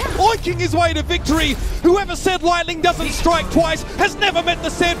Super, oinking his way to victory. Whoever said lightning doesn't strike twice has never met the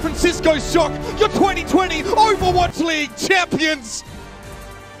San Francisco Shock. Your 2020 Overwatch League champions.